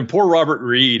him. And poor Robert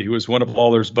Reed, who was one of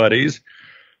Lawler's buddies,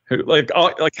 who like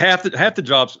half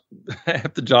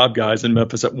the job guys in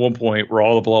Memphis at one point were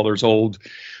all of Lawler's old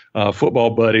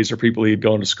football buddies or people he'd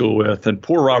gone to school with. And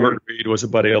poor Robert Reed was a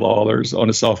buddy of Lawler's on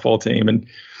his softball team. And,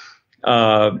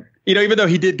 even though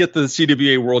he did get the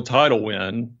CWA world title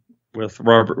win with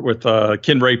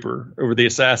Ken Raper over the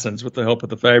Assassins with the help of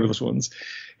the Fabulous Ones,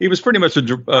 he was pretty much a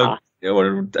jabroni,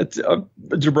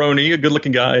 a good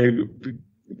looking guy,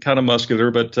 kind of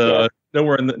muscular, but,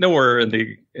 nowhere in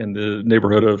the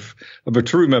neighborhood of a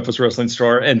true Memphis wrestling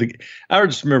star. And I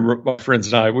just remember my friends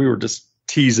and I, we were just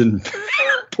teasing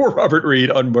poor Robert Reed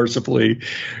unmercifully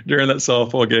during that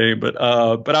softball game. But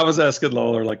I was asking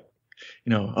Lawler, like,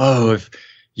 if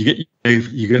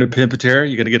you gonna pin Patera,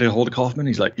 you gonna get a hold of Kaufman?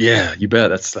 He's like, yeah, you bet.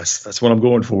 That's what I'm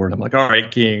going for. And I'm like, all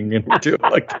right, King. And we do it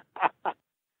like that.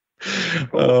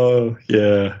 Oh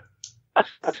yeah.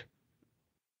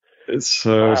 It's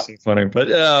so funny.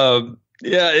 But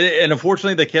and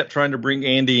unfortunately they kept trying to bring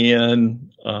Andy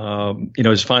in.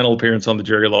 His final appearance on the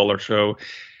Jerry Lawler show.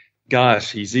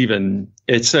 Gosh,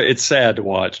 it's sad to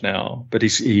watch now, but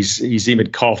he's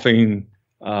even coughing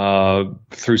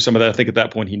through some of that. I think at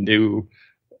that point he knew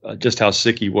just how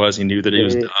sick he was. He knew that he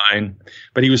was dying,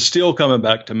 but he was still coming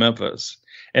back to Memphis.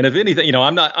 And if anything,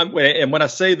 and when I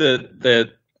say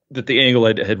that the angle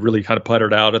had really kind of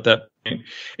puttered out at that point,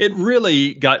 it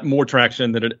really got more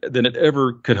traction than it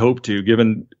ever could hope to,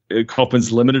 given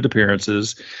Kaufman's limited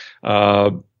appearances.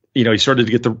 He started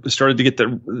to get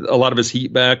a lot of his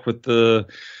heat back with the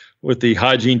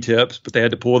hygiene tips, but they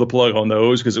had to pull the plug on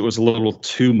those because it was a little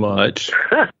too much.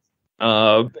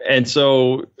 And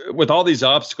so with all these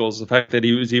obstacles, the fact that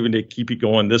he was even to keep it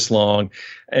going this long,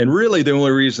 and really the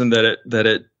only reason that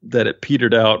it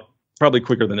petered out probably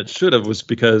quicker than it should have was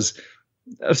because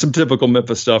of some typical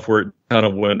Memphis stuff where it kind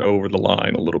of went over the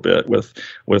line a little bit with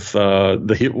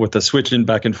the switching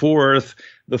back and forth,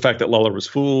 the fact that Lawler was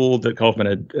fooled, that Kaufman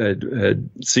had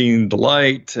seen the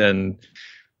light and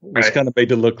was kind of made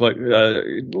to look a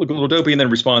little dopey, and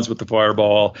then responds with the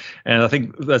fireball. And I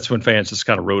think that's when fans just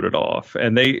kind of wrote it off,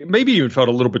 and they maybe even felt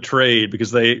a little betrayed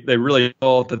because they really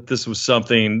thought that this was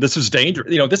danger.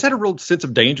 This had a real sense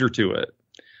of danger to it.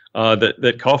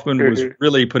 That Kaufman was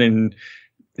really putting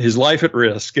his life at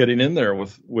risk getting in there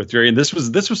with Jerry, and this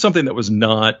was something that was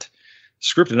not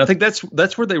scripted. And I think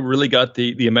that's where they really got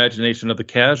the imagination of the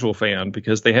casual fan,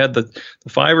 because they had the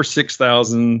 5,000 or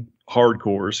 6,000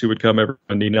 hardcores who would come every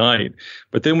Monday night.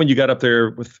 But then when you got up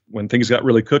there when things got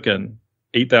really cooking,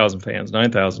 8,000 fans,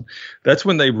 9,000, that's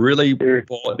when they really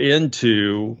bought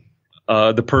into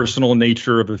the personal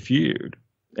nature of a feud,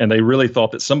 and they really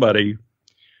thought that somebody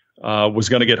was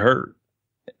going to get hurt.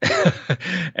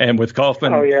 And with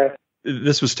Kaufman,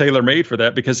 this was tailor-made for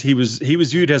that, because he was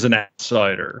viewed as an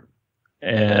outsider,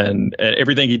 and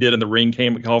everything he did in the ring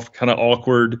came off kind of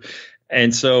awkward,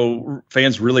 and so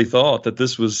fans really thought that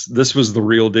this was the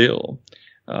real deal.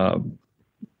 Wow.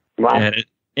 And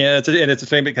it's a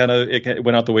shame it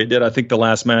went out the way it did. I think the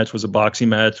last match was a boxing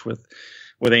match with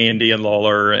Andy and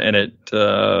Lawler, and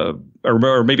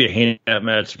or maybe a handicap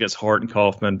match against Hart and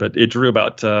Kaufman, but it drew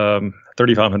about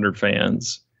 3,500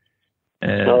 fans.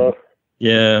 And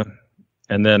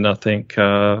and then I think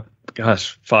 5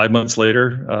 months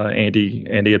later,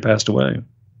 Andy had passed away.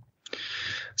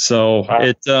 So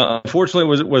it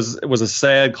unfortunately was a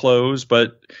sad close,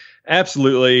 but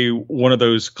absolutely one of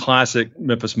those classic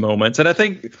Memphis moments. And I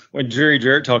think when Jerry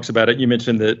Jarrett talks about it, you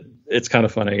mentioned that it's kind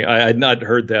of funny. I had not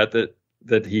heard that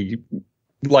he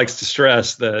likes to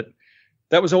stress that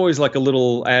was always like a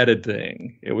little added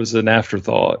thing. It was an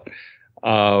afterthought.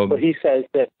 Well, he says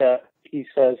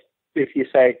if you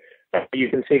say you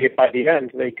can see it by the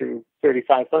end, they drew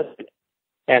 3,500.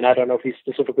 And I don't know if he's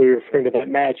specifically referring to that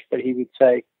match, but he would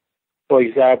say, well,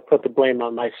 I put the blame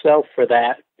on myself for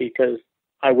that, because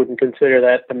I wouldn't consider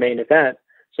that the main event.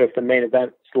 So if the main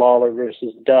event is Lawler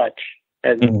versus Dutch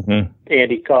and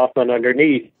Andy Kaufman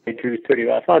underneath, they drew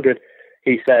 3,500,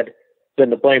 he said, then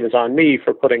the blame is on me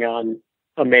for putting on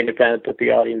a main event that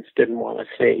the audience didn't want to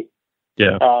see.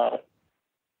 Yeah.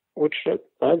 Which that's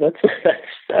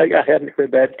I hadn't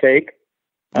heard that take.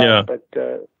 But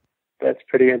that's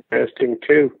pretty interesting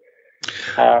too.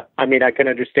 I mean, I can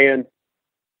understand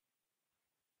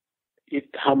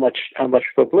how much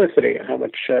publicity and how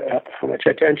much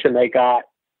attention they got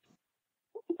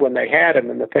when they had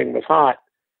him and the thing was hot.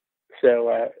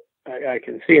 So I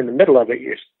can see in the middle of it,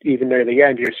 even near the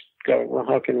end, you're going, well,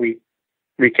 how can we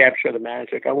recapture the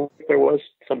magic? I wonder if there was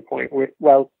some point where,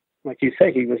 well, like you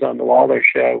say, he was on the Lawler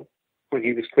show when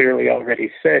he was clearly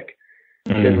already sick.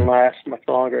 It didn't last much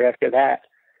longer after that.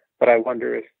 But I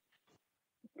wonder if,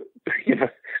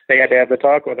 they had to have the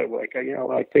talk with him, like,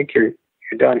 I think you're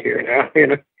done here now,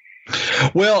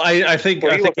 Well, I think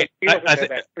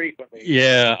frequently.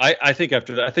 Yeah, I think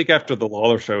after that, after the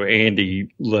Lawler show,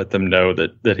 Andy let them know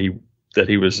that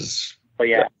he was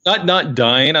not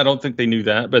dying. I don't think they knew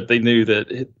that, but they knew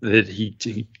that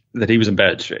he was in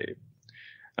bad shape,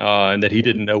 and that he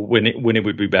didn't know when it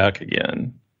would be back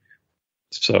again.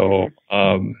 So,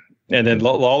 and then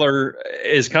Lawler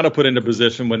is kind of put into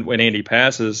position when Andy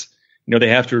passes. They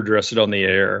have to address it on the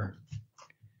air,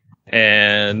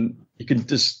 and you can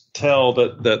just tell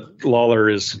that Lawler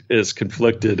is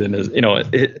conflicted, and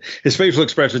his facial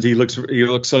expressions. He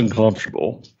looks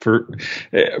uncomfortable for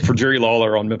Jerry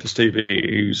Lawler on Memphis TV.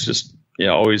 He's just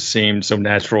always seemed so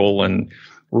natural and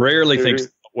rarely thinks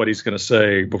what he's going to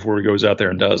say before he goes out there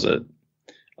and does it.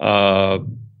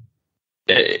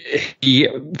 He,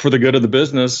 for the good of the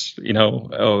business,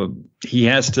 he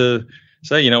has to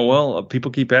say, well,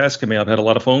 people keep asking me. I've had a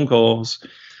lot of phone calls.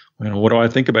 What do I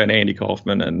think about Andy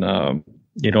Kaufman? And,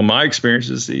 my experience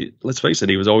is, let's face it,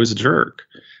 he was always a jerk.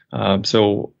 But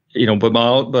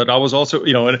I was also,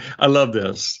 and I love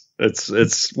this.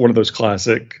 It's one of those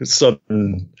classic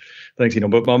Southern things,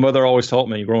 but my mother always taught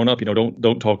me growing up,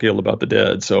 don't talk ill about the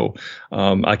dead. So,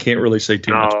 I can't really say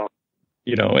too much.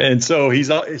 And so he's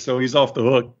off the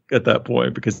hook at that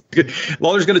point because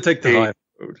Lawler's going to take the high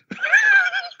road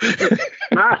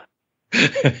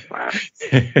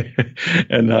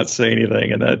and not say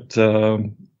anything. And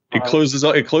that it closes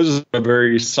on a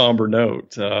very somber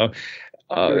note. And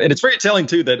it's very telling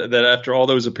too that after all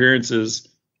those appearances,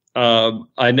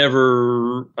 I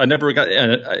never got.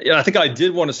 And I think I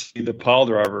did want to see the pile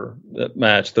driver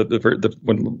match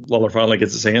when Lawler finally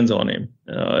gets his hands on him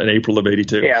in April of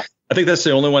 '82. Yeah. I think that's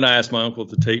the only one I asked my uncle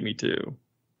to take me to.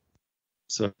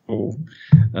 So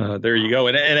there you go.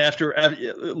 And after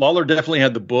Lawler definitely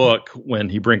had the book when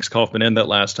he brings Kaufman in that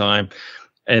last time,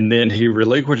 and then he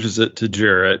relinquishes it to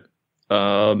Jarrett.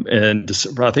 And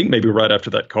I think maybe right after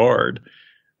that card.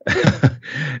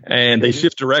 And they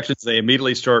shift directions. They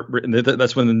immediately start.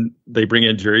 That's when they bring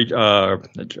in Jerry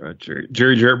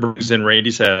Jarrett brings in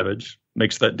Randy Savage,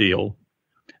 makes that deal,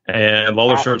 and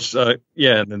Lawler starts. And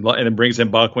then brings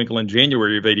in Bockwinkel in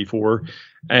January of '84,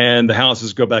 and the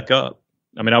houses go back up.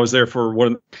 I mean, I was there for I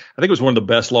think it was one of the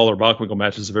best Lawler Bockwinkel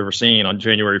matches I've ever seen on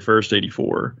January 1st,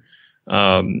 '84.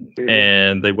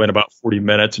 And they went about 40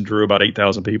 minutes and drew about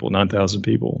 8,000 people, 9,000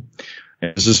 people.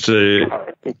 It's just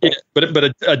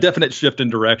but a definite shift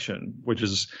in direction, which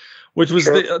was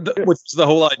the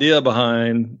whole idea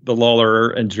behind the Lawler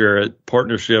and Jarrett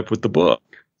partnership with the book.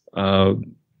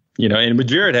 And when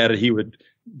Jarrett had it, he would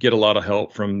get a lot of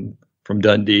help from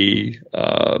Dundee,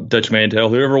 Dutch Mantell,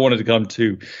 whoever wanted to come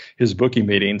to his booking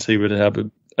meetings. He would have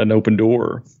an open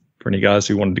door for any guys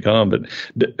who wanted to come. But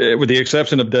with the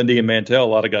exception of Dundee and Mantell,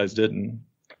 a lot of guys didn't.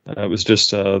 It was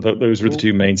just those were the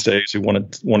two mainstays who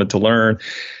wanted to learn.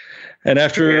 And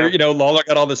after Lawler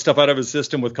got all this stuff out of his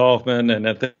system with Kaufman, and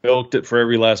they milked it for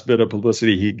every last bit of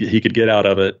publicity he could get out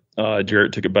of it,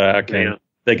 Jarrett took it back, and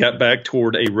they got back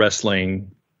toward a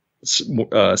wrestling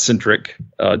centric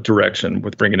direction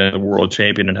with bringing in a world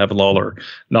champion and having Lawler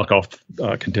knock off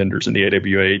contenders in the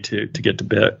AWA to get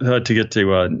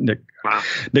to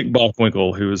Nick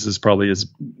Bockwinkel, who is probably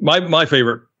my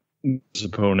favorite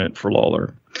opponent for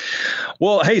Lawler.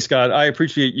 Well, hey, Scott, I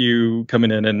appreciate you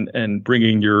coming in and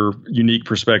bringing your unique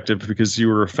perspective because you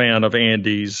were a fan of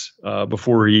Andy's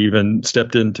before he even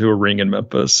stepped into a ring in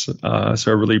Memphis. So I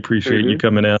really appreciate you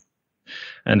coming in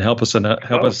and help us out.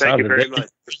 Thank you very much.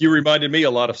 You reminded me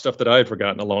a lot of stuff that I had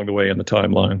forgotten along the way in the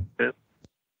timeline. Yeah.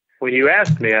 When you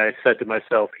asked me, I said to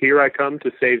myself, here I come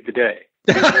to save the day.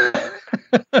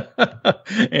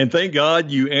 And thank God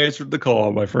you answered the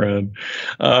call, my friend.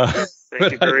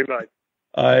 Thank you very much.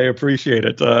 I appreciate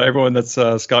it. Everyone, that's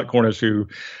Scott Cornish, who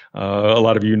a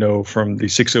lot of you know from the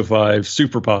 605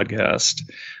 Super Podcast,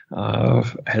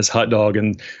 has Hot Dog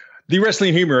and the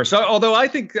Wrestling Humor. So, although I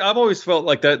think I've always felt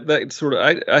like that sort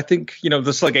of, I think,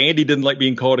 just like Andy didn't like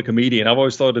being called a comedian, I've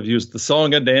always thought of you as the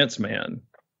song and dance man.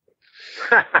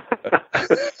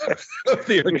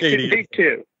 The Arcadian. Me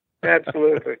too.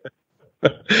 Absolutely.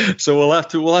 So we'll have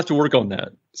to work on that.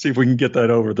 See if we can get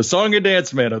that over. The song and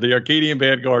dance man of the Arcadian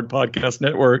Vanguard Podcast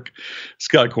Network,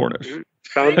 Scott Cornish.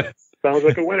 Sounds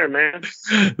like a winner, man.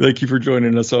 Thank you for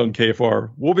joining us on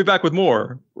KFR. We'll be back with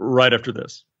more right after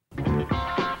this.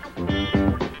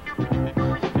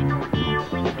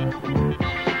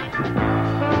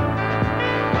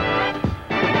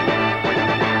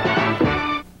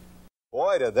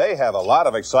 Boy, did they have a lot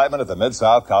of excitement at the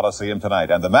Mid-South Coliseum tonight.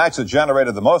 And the match that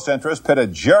generated the most interest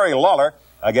pitted Jerry Lawler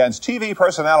against TV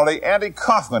personality Andy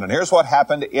Kaufman. And here's what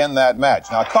happened in that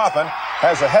match. Now, Kaufman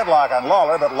has a headlock on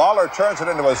Lawler, but Lawler turns it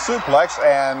into a suplex,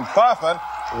 and Kaufman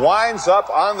winds up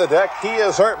on the deck. He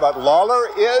is hurt, but Lawler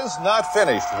is not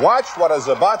finished. Watch what is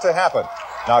about to happen.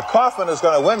 Now, Kaufman is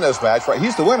going to win this match. Right?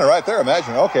 He's the winner right there,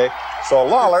 imagine. Okay. So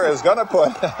Lawler is going to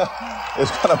put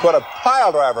a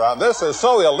pile driver on. This is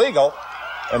so illegal.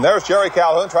 And there's Jerry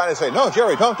Calhoun trying to say, no,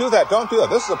 Jerry, don't do that. Don't do that.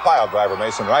 This is a pile driver,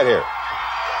 Mason, right here.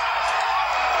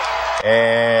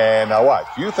 And now watch.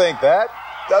 You think that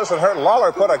doesn't hurt.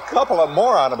 Lawler put a couple of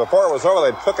more on him before it was over.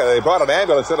 They brought an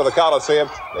ambulance into the Coliseum.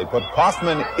 They put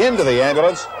Kaufman into the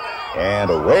ambulance, and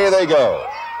away they go.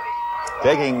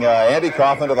 Taking Andy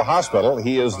Kaufman to the hospital.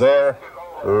 He is there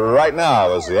right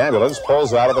now as the ambulance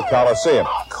pulls out of the Coliseum.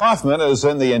 Kaufman is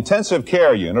in the intensive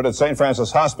care unit at St.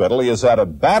 Francis Hospital. He has had a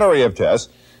battery of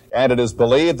tests, and it is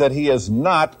believed that he is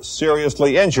not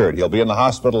seriously injured. He'll be in the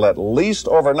hospital at least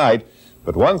overnight.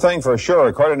 But one thing for sure,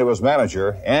 according to his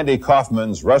manager, Andy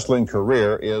Kaufman's wrestling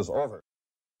career is over.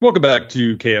 Welcome back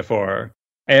to KFR.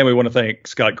 And we want to thank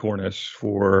Scott Cornish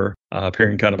for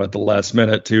appearing kind of at the last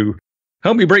minute to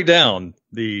help me break down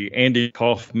the Andy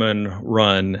Kaufman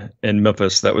run in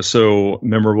Memphis that was so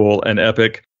memorable and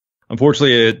epic.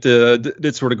 Unfortunately, it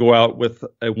did sort of go out with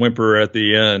a whimper at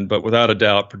the end, but without a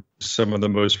doubt, some of the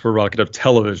most provocative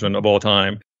television of all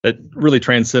time that really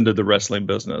transcended the wrestling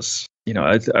business. You know,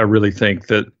 I really think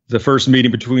that the first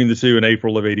meeting between the two in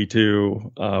April of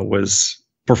 '82 was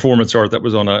performance art that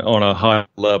was on a high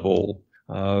level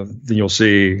than you'll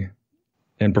see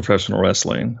in professional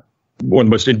wrestling. One of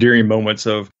the most endearing moments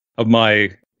of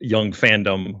my young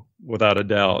fandom, without a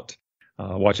doubt,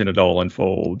 watching it all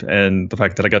unfold. And the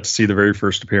fact that I got to see the very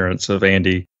first appearance of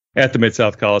Andy at the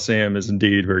Mid-South Coliseum is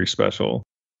indeed very special.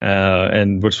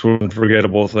 And which were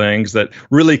unforgettable things that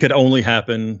really could only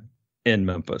happen in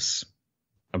Memphis.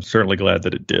 I'm certainly glad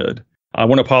that it did. I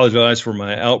want to apologize for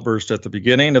my outburst at the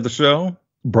beginning of the show.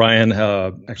 Brian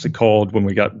actually called when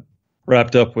we got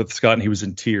wrapped up with Scott, and he was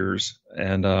in tears.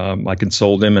 And I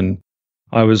consoled him, and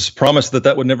I was promised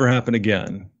that would never happen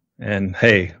again. And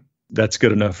hey, that's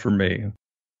good enough for me.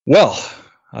 Well,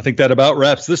 I think that about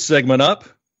wraps this segment up.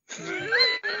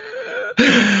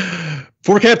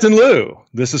 For Captain Lou,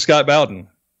 this is Scott Bowden.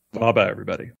 Bye-bye,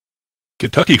 everybody.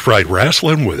 Kentucky Fried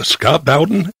Rasslin with Scott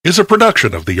Bowden is a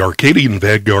production of the Arcadian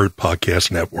Vanguard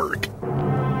Podcast Network.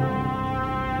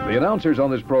 The announcers on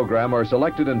this program are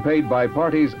selected and paid by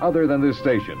parties other than this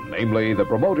station, namely the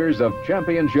promoters of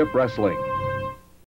Championship Wrestling.